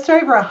just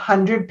over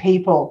 100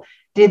 people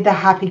did the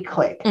happy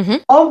click. Mm-hmm.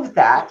 Of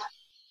that,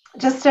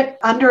 just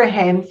under a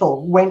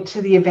handful went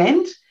to the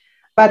event,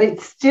 but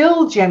it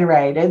still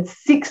generated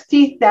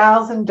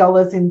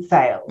 $60,000 in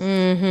sales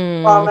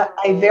from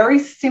a very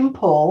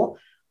simple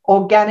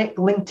organic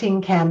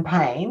LinkedIn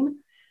campaign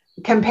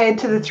compared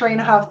to the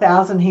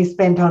 3,500 he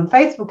spent on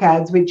Facebook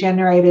ads, which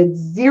generated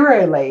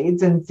 0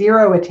 leads and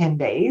 0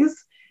 attendees.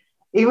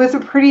 It was a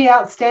pretty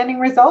outstanding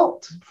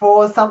result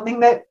for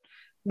something that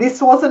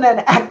this wasn't an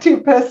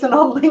active person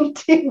on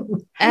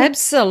LinkedIn.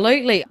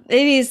 Absolutely.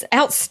 It is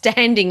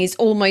outstanding is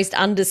almost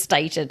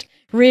understated,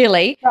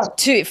 really,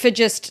 for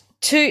just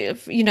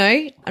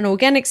an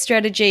organic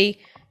strategy,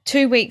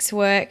 2 weeks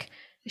work.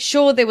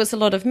 Sure, there was a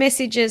lot of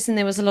messages and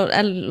there was a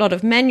lot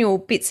of manual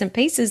bits and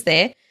pieces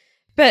there.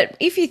 But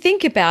if you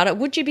think about it,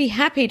 would you be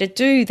happy to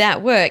do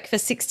that work for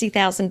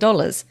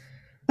 $60,000?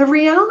 The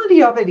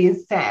reality of it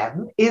is,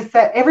 Sam, is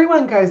that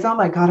everyone goes, oh,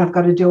 my God, I've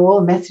got to do all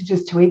the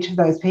messages to each of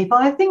those people.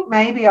 I think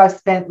maybe I've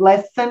spent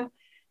less than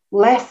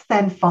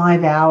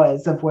 5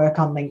 hours of work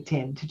on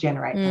LinkedIn to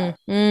generate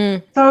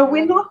that. So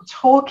we're not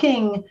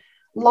talking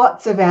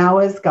lots of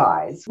hours,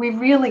 guys. We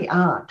really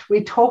aren't.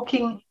 We're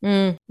talking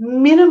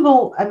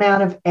minimal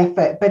amount of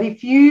effort. But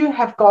if you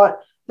have got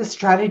the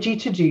strategy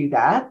to do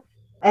that,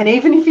 and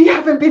even if you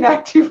haven't been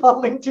active on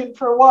LinkedIn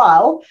for a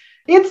while,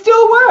 it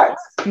still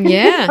works.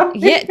 Yeah,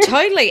 yeah,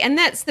 totally. And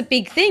that's the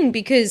big thing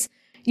because,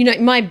 you know,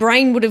 my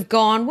brain would have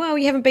gone, well,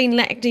 you haven't been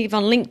active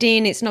on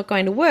LinkedIn, it's not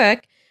going to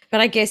work.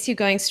 But I guess you're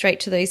going straight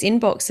to those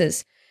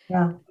inboxes.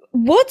 Yeah.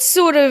 What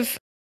sort of,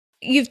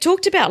 you've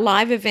talked about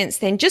live events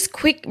then, just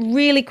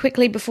really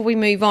quickly before we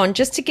move on,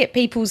 just to get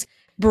people's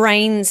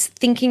brains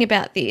thinking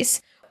about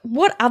this,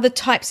 what other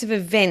types of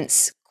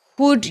events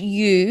could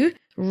you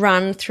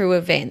run through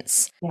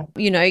events? Yeah.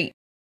 You know,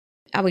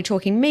 are we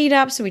talking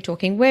meetups? Are we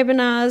talking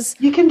webinars?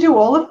 You can do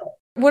all of it.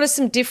 What are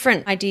some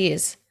different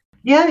ideas?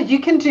 Yeah, you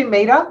can do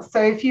meetups.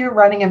 So if you're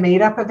running a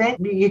meetup event,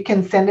 you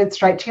can send it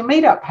straight to your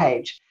meetup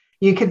page.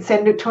 You could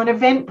send it to an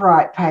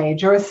Eventbrite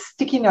page or a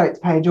sticky notes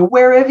page or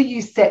wherever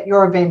you set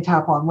your event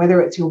up on,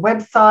 whether it's your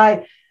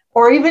website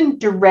or even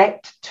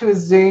direct to a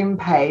Zoom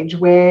page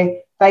where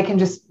they can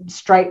just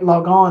straight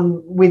log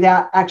on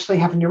without actually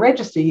having to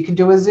register. You can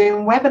do a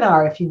Zoom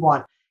webinar if you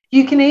want.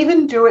 You can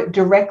even do it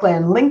directly,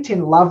 and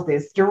LinkedIn love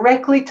this,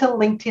 directly to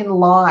LinkedIn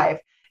Live.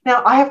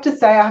 Now, I have to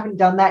say I haven't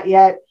done that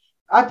yet.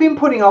 I've been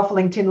putting off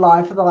LinkedIn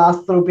Live for the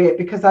last little bit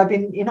because I've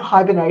been in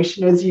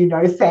hibernation, as you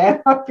know,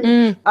 Sam.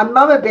 I'm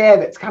Mama Bear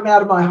that's come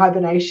out of my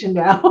hibernation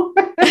now.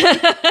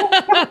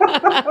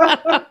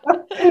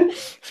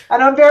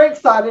 And I'm very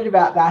excited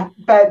about that.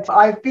 But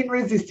I've been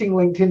resisting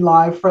LinkedIn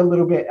Live for a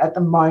little bit at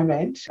the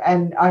moment,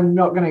 and I'm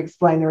not going to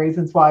explain the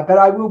reasons why, but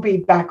I will be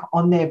back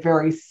on there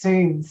very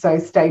soon. So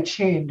stay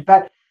tuned.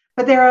 But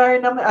there are a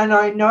number, and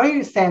I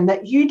know, Sam,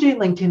 that you do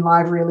LinkedIn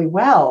Live really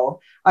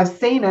well. I've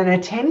seen and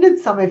attended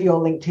some of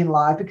your LinkedIn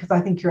Live because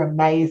I think you're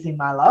amazing,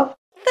 my love.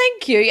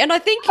 Thank you. And I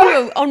think you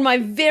were on my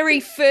very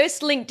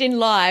first LinkedIn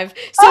Live.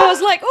 So I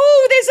was like,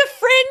 oh, there's a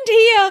friend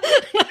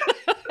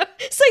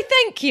here. So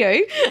thank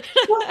you.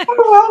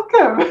 You're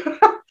welcome.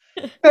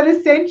 But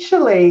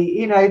essentially,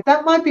 you know,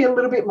 that might be a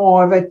little bit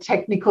more of a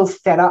technical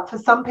setup for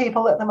some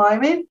people at the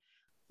moment.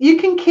 You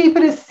can keep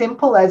it as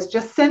simple as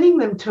just sending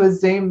them to a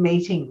Zoom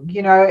meeting,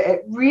 you know,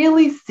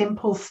 really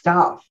simple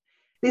stuff.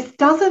 This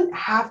doesn't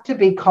have to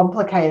be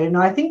complicated. And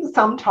I think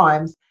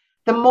sometimes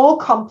the more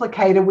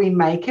complicated we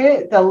make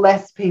it, the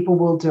less people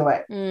will do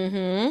it.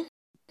 Mm-hmm.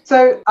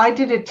 So I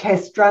did a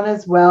test run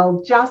as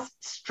well, just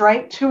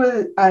straight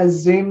to a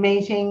Zoom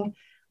meeting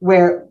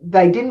where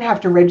they didn't have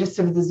to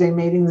register for the Zoom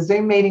meeting. The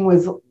Zoom meeting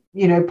was,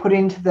 you know, put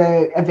into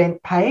the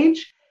event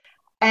page.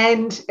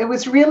 And it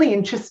was really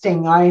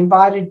interesting. I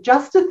invited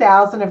just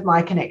 1,000 of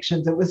my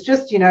connections. It was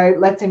just, you know,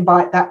 let's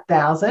invite that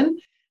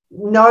 1,000.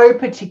 No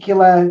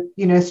particular,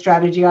 you know,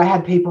 strategy. I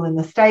had people in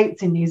the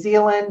States, in New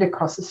Zealand,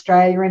 across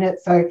Australia in it.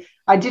 So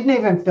I didn't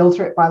even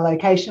filter it by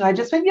location. I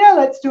just went, yeah,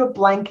 let's do a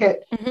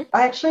blanket. Mm-hmm.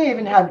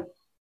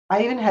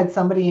 I even had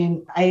somebody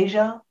in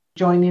Asia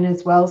join in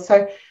as well.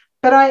 So,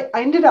 but I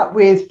ended up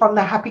with, from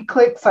the Happy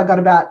Clicks, I got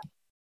about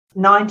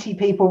 90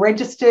 people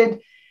registered.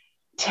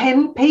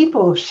 10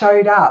 people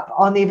showed up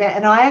on the event,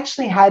 and I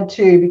actually had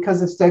to,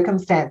 because of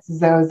circumstances,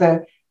 there was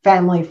a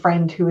family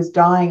friend who was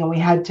dying, and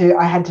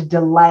I had to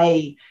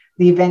delay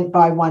the event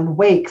by 1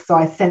 week. So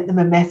I sent them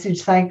a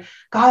message saying,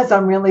 guys,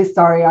 I'm really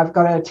sorry, I've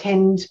got to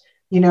attend,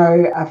 you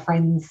know, a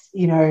friend's,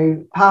 you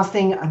know,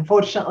 passing,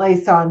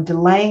 unfortunately, so I'm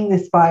delaying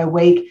this by a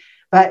week,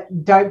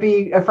 but don't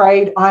be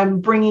afraid,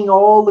 I'm bringing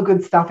all the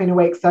good stuff in a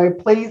week, so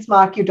please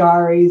mark your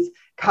diaries,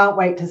 can't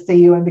wait to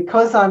see you. And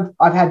because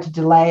I've had to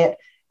delay it,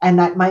 and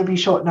that may be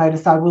short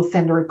notice, I will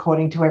send a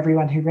recording to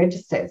everyone who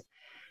registers.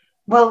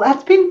 Well,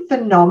 that's been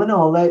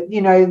phenomenal. That,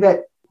 you know,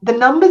 that the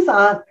numbers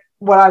aren't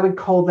what I would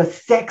call the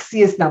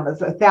sexiest numbers.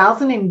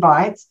 1,000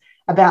 invites,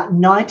 about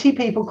 90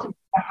 people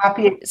are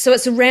happy. So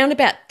it's around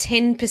about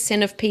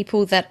 10% of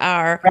people that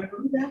are...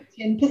 Around about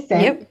 10%,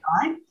 yep.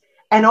 Right?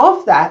 And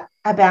of that,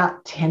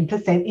 about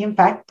 10%, in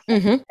fact,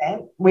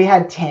 10%, we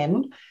had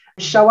 10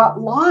 show up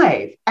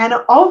live. And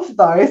of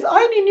those,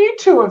 I only knew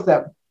 2 of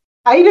them.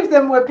 8 of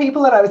them were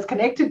people that I was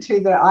connected to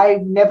that I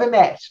never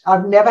met.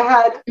 I've never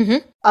had,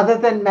 other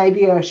than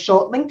maybe a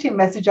short LinkedIn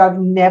message, I've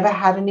never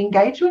had an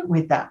engagement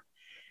with them.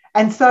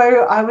 And so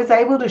I was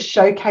able to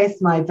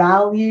showcase my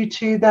value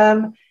to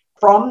them.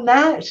 From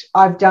that,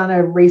 I've done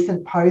a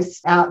recent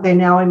post out there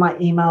now in my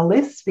email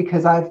list,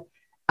 because I've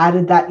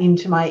added that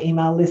into my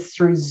email list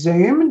through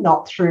Zoom,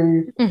 not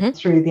through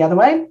the other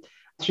way,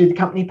 through the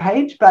company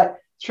page, but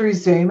through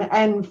Zoom.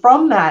 And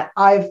from that,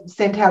 I've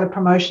sent out a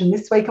promotion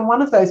this week, and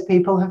one of those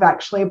people have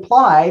actually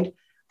applied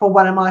for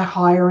one of my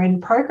higher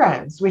end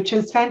programs, which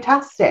is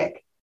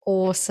fantastic.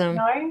 Awesome.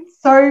 You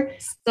know?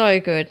 So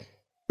good.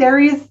 There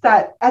is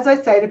that, as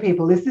I say to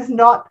people, this is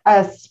not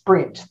a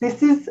sprint.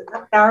 This is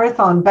a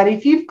marathon. But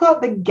if you've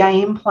got the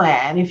game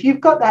plan, if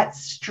you've got that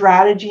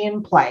strategy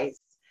in place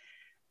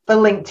for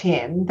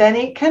LinkedIn, then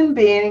it can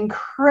be an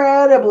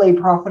incredibly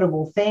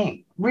profitable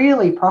thing,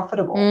 really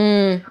profitable.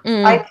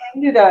 I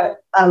attended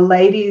a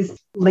ladies'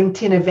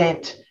 LinkedIn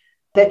event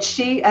that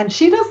she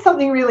does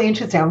something really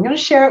interesting. I'm going to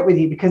share it with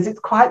you because it's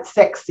quite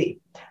sexy.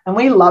 And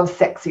we love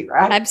sexy,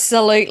 right?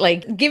 Absolutely.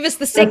 Give us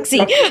the sexy.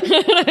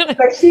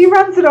 So she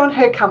runs it on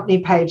her company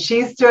page.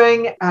 She's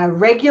doing a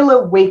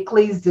regular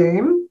weekly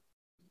Zoom,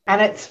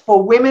 and it's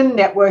for women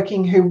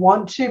networking who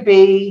want to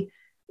be,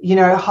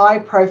 high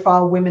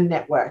profile women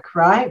network,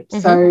 right? Mm-hmm.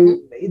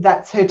 So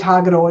that's her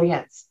target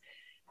audience.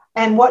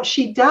 And what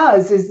she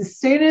does is as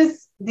soon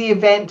as the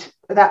event,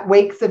 that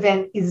week's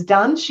event is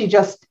done, she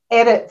just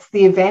edits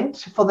the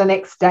event for the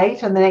next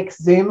date and the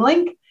next Zoom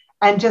link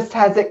and just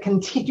has it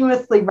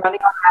continuously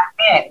running on that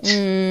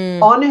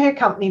event on her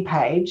company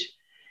page.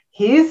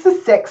 Here's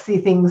the sexy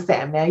thing,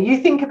 Sam. Now, you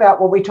think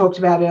about what we talked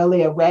about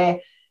earlier,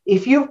 where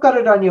if you've got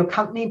it on your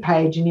company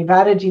page and you've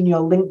added in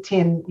your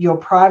LinkedIn, your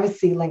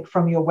privacy link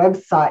from your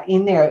website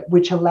in there,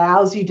 which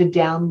allows you to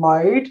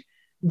download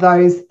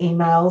those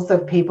emails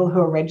of people who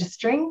are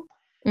registering.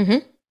 Mm-hmm.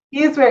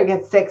 Here's where it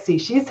gets sexy.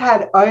 She's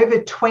had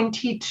over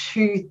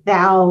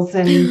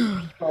 22,000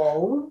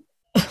 people.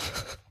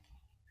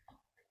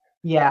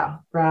 Yeah,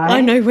 right.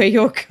 I know where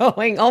you're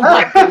going. Oh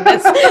my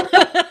goodness.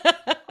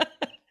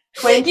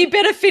 You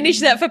better finish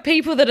that for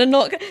people that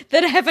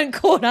haven't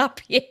caught up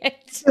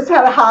yet. Just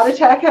had a heart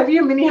attack. Have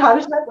you? A mini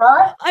heart attack,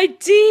 right? I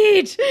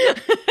did.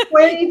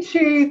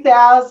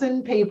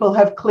 22,000 people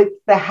have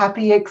clicked the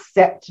happy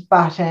accept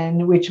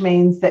button, which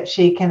means that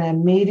she can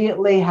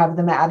immediately have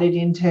them added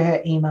into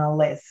her email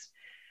list.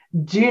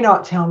 Do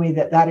not tell me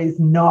that is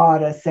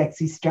not a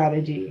sexy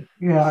strategy.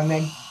 You know what I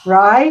mean?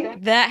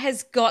 Right? That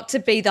has got to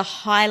be the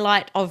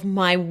highlight of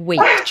my week,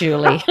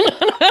 Julie.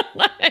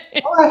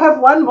 Oh, I have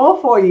one more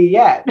for you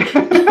yet.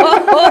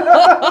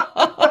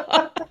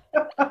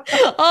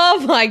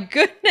 Oh, my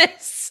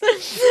goodness.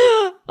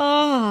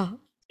 Oh,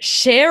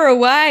 share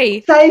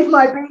away. Save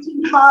my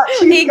beating heart.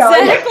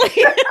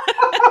 Exactly.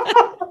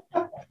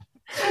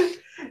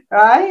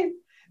 Right?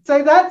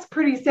 So that's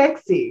pretty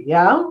sexy,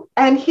 yeah?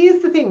 And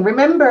here's the thing.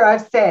 Remember,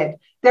 I've said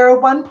there are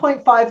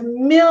 1.5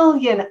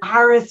 million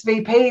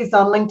RSVPs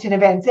on LinkedIn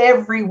events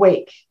every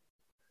week.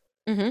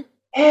 Mm-hmm.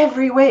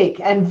 Every week.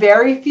 And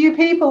very few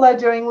people are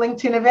doing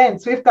LinkedIn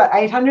events. We've got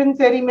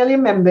 830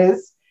 million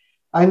members.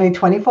 Only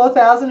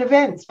 24,000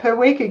 events per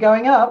week are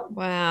going up.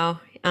 Wow.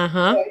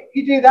 Uh-huh. So if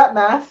you do that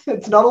math,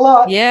 it's not a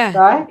lot. Yeah.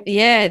 Right?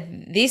 Yeah.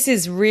 This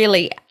is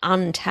really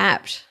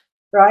untapped.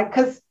 Right?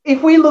 Because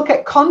if we look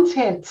at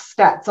content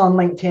stats on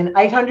LinkedIn,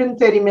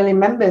 830 million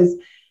members,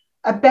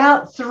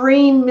 about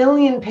 3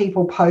 million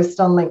people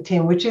post on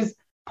LinkedIn, which is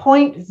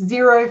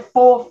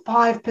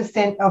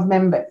 0.045% of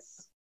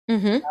members.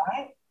 Mm-hmm.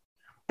 Right?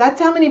 That's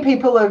how many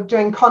people are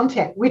doing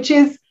content, which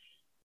is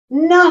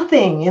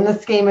nothing in the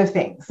scheme of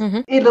things.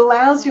 Mm-hmm. It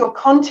allows your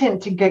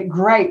content to get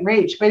great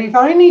reach. But if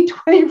only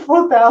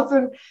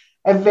 24,000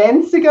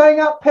 events are going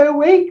up per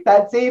week,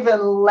 that's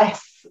even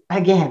less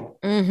again.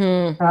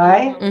 Mm-hmm.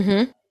 Right?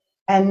 Mm-hmm.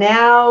 And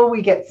now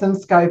we get some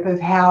scope of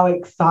how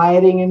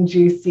exciting and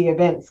juicy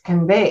events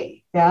can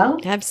be. Yeah?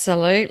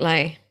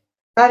 Absolutely.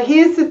 But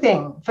here's the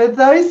thing. For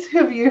those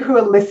of you who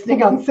are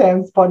listening on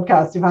Sam's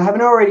podcast, if I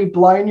haven't already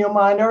blown your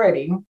mind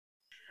already,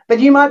 but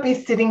you might be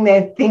sitting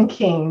there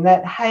thinking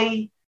that,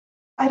 hey,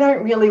 I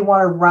don't really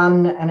want to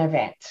run an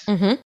event.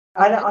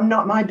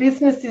 Mm-hmm. My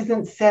business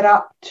isn't set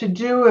up to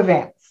do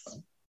events.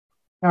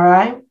 All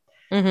right.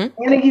 Mm-hmm. I'm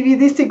going to give you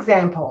this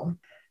example.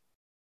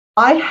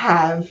 I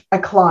have a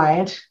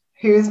client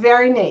who's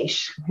very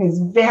niche. He is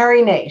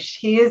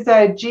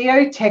a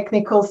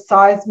geotechnical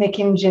seismic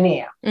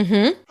engineer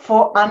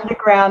for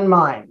underground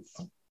mines.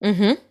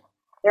 Mm-hmm.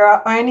 There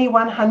are only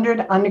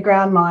 100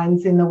 underground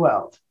mines in the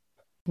world.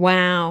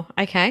 Wow.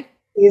 Okay.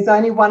 He is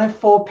only one of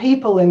 4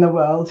 people in the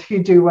world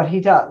who do what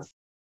he does.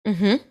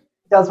 Mm-hmm.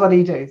 Does what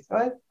he does,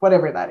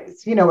 whatever that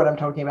is. You know what I'm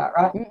talking about,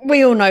 right?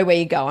 We all know where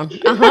you're going.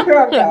 Uh-huh.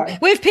 Where I'm going.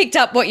 We've picked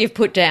up what you've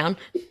put down.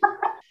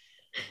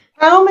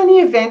 How many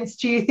events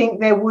do you think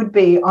there would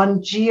be on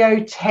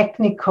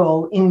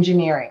geotechnical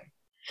engineering?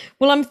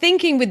 Well, I'm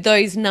thinking with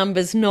those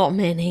numbers, not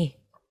many.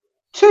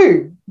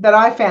 2 that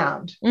I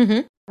found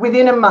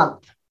within a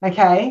month.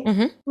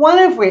 Okay, one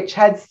of which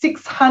had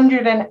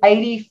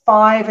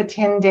 685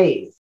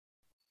 attendees.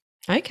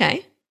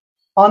 Okay.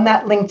 On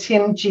that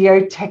LinkedIn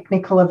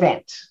geotechnical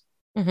event.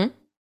 Mm-hmm.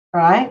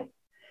 Right?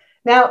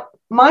 Now,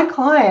 my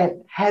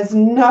client has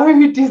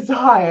no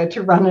desire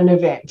to run an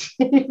event.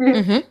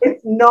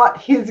 It's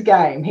not his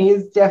game. He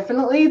is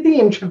definitely the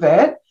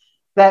introvert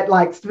that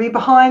likes to be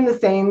behind the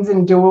scenes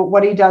and do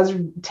what he does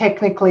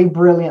technically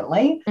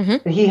brilliantly.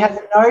 But he has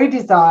no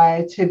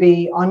desire to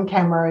be on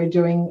camera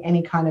doing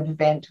any kind of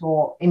event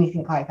or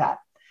anything like that.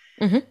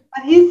 But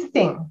here's the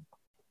thing.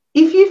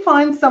 If you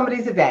find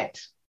somebody's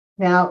event,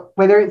 now,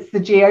 whether it's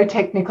the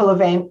geotechnical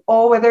event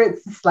or whether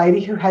it's this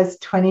lady who has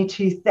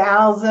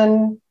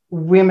 22,000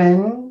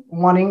 women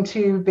wanting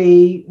to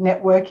be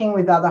networking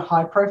with other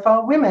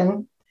high-profile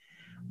women,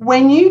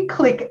 when you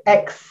click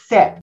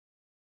accept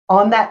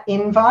on that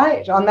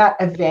invite, on that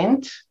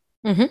event,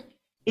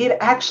 it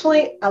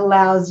actually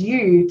allows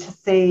you to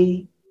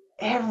see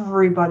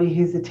everybody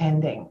who's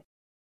attending.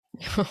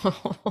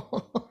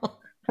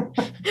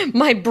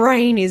 My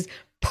brain is...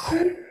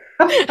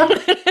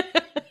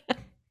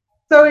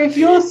 So if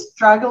you're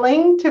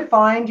struggling to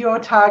find your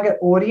target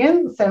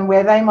audience and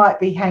where they might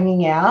be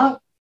hanging out,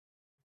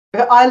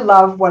 I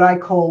love what I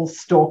call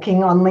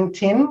stalking on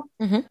LinkedIn.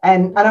 Mm-hmm.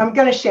 And I'm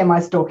going to share my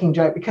stalking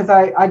joke because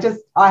I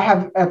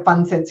have a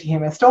fun sense of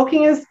humor.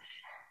 Stalking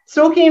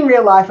in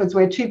real life is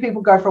where two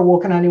people go for a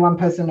walk and only one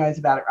person knows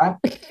about it, right?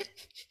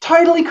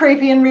 Totally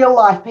creepy in real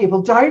life,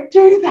 people. Don't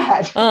do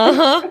that.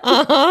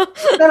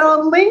 But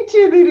on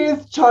LinkedIn, it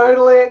is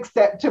totally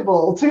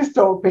acceptable to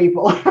stalk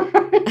people.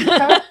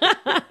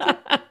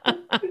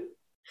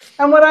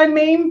 And what I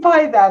mean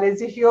by that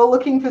is if you're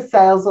looking for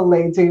sales or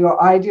leads or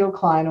your ideal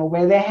client or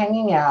where they're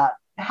hanging out,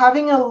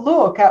 having a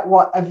look at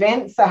what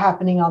events are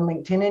happening on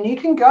LinkedIn, and you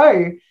can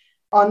go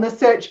on the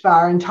search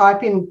bar and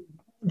type in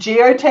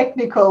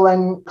geotechnical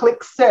and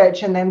click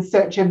search and then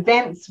search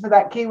events for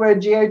that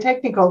keyword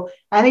geotechnical,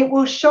 and it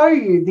will show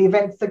you the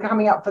events that are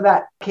coming up for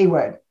that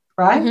keyword,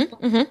 right?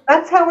 Mm-hmm, mm-hmm.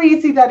 That's how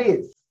easy that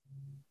is.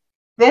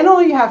 Then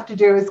all you have to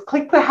do is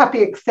click the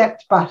happy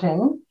accept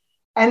button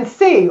and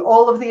see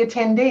all of the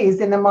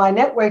attendees in the My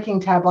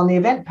Networking tab on the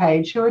event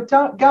page who are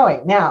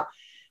going. Now,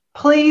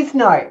 please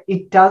note,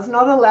 it does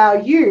not allow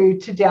you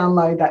to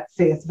download that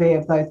CSV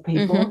of those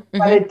people, mm-hmm,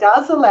 but it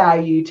does allow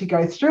you to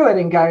go through it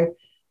and go,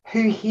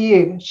 who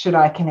here should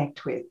I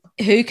connect with?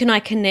 Who can I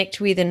connect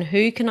with and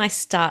who can I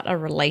start a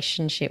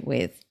relationship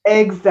with?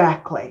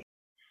 Exactly.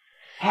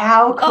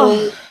 How cool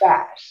is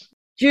that?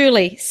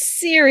 Julie,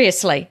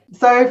 seriously.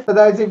 So for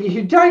those of you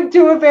who don't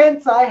do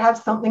events, I have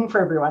something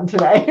for everyone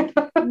today.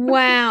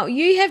 Wow,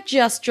 you have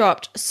just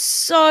dropped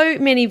so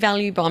many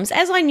value bombs,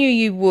 as I knew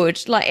you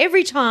would. Like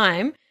every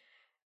time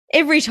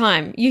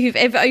you've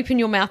ever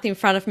opened your mouth in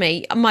front of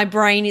me, my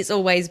brain is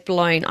always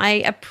blown. I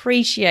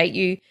appreciate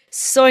you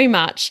so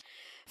much.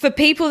 For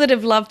people that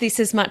have loved this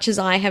as much as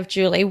I have,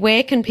 Julie,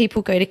 where can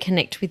people go to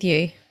connect with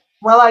you?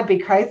 Well, I'd be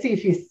crazy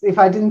if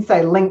I didn't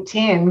say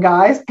LinkedIn,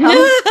 guys. Come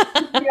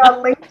to me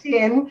on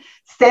LinkedIn.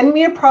 Send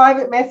me a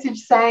private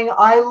message saying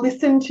I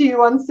listened to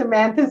you on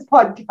Samantha's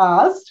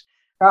podcast,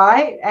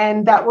 right?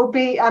 And that will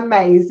be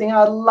amazing.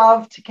 I'd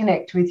love to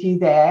connect with you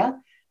there.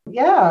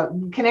 Yeah,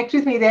 connect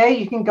with me there.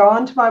 You can go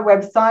onto my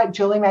website,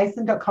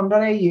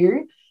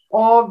 juliemason.com.au,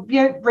 or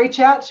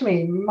reach out to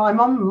me. I'm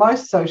on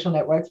most social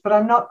networks, but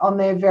I'm not on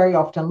there very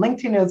often.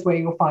 LinkedIn is where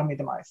you'll find me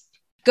the most.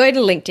 Go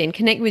to LinkedIn,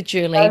 connect with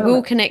Julie.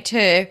 We'll connect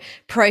her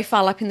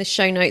profile up in the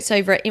show notes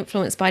over at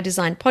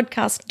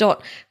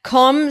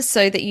influencebydesignpodcast.com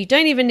so that you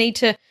don't even need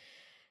to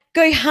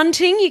go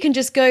hunting. You can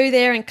just go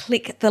there and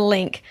click the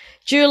link.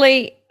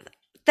 Julie,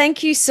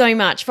 thank you so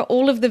much for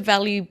all of the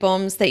value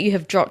bombs that you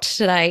have dropped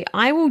today.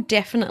 I will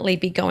definitely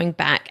be going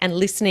back and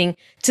listening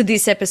to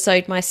this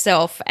episode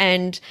myself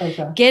and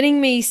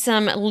getting me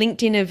some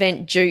LinkedIn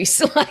event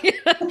juice. Like, give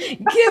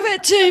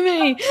it to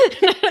me.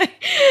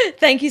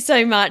 Thank you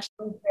so much.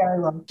 Very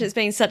well. It's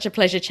been such a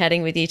pleasure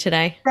chatting with you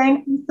today.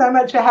 Thank you so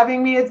much for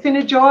having me. It's been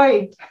a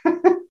joy.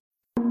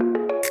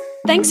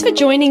 Thanks for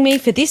joining me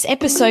for this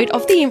episode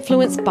of the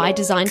Influence by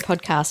Design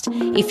podcast.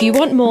 If you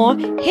want more,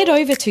 head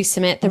over to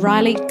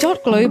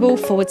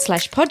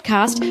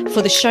samanthariley.global/podcast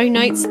for the show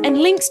notes and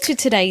links to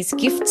today's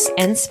gifts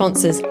and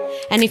sponsors.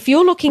 And if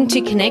you're looking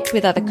to connect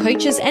with other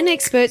coaches and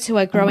experts who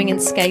are growing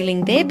and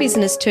scaling their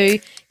business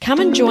too, come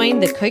and join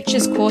the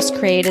Coaches, Course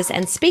Creators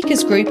and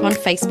Speakers group on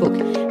Facebook.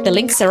 The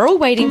links are all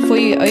waiting for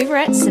you over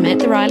at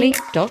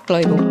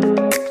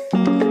samanthariley.global.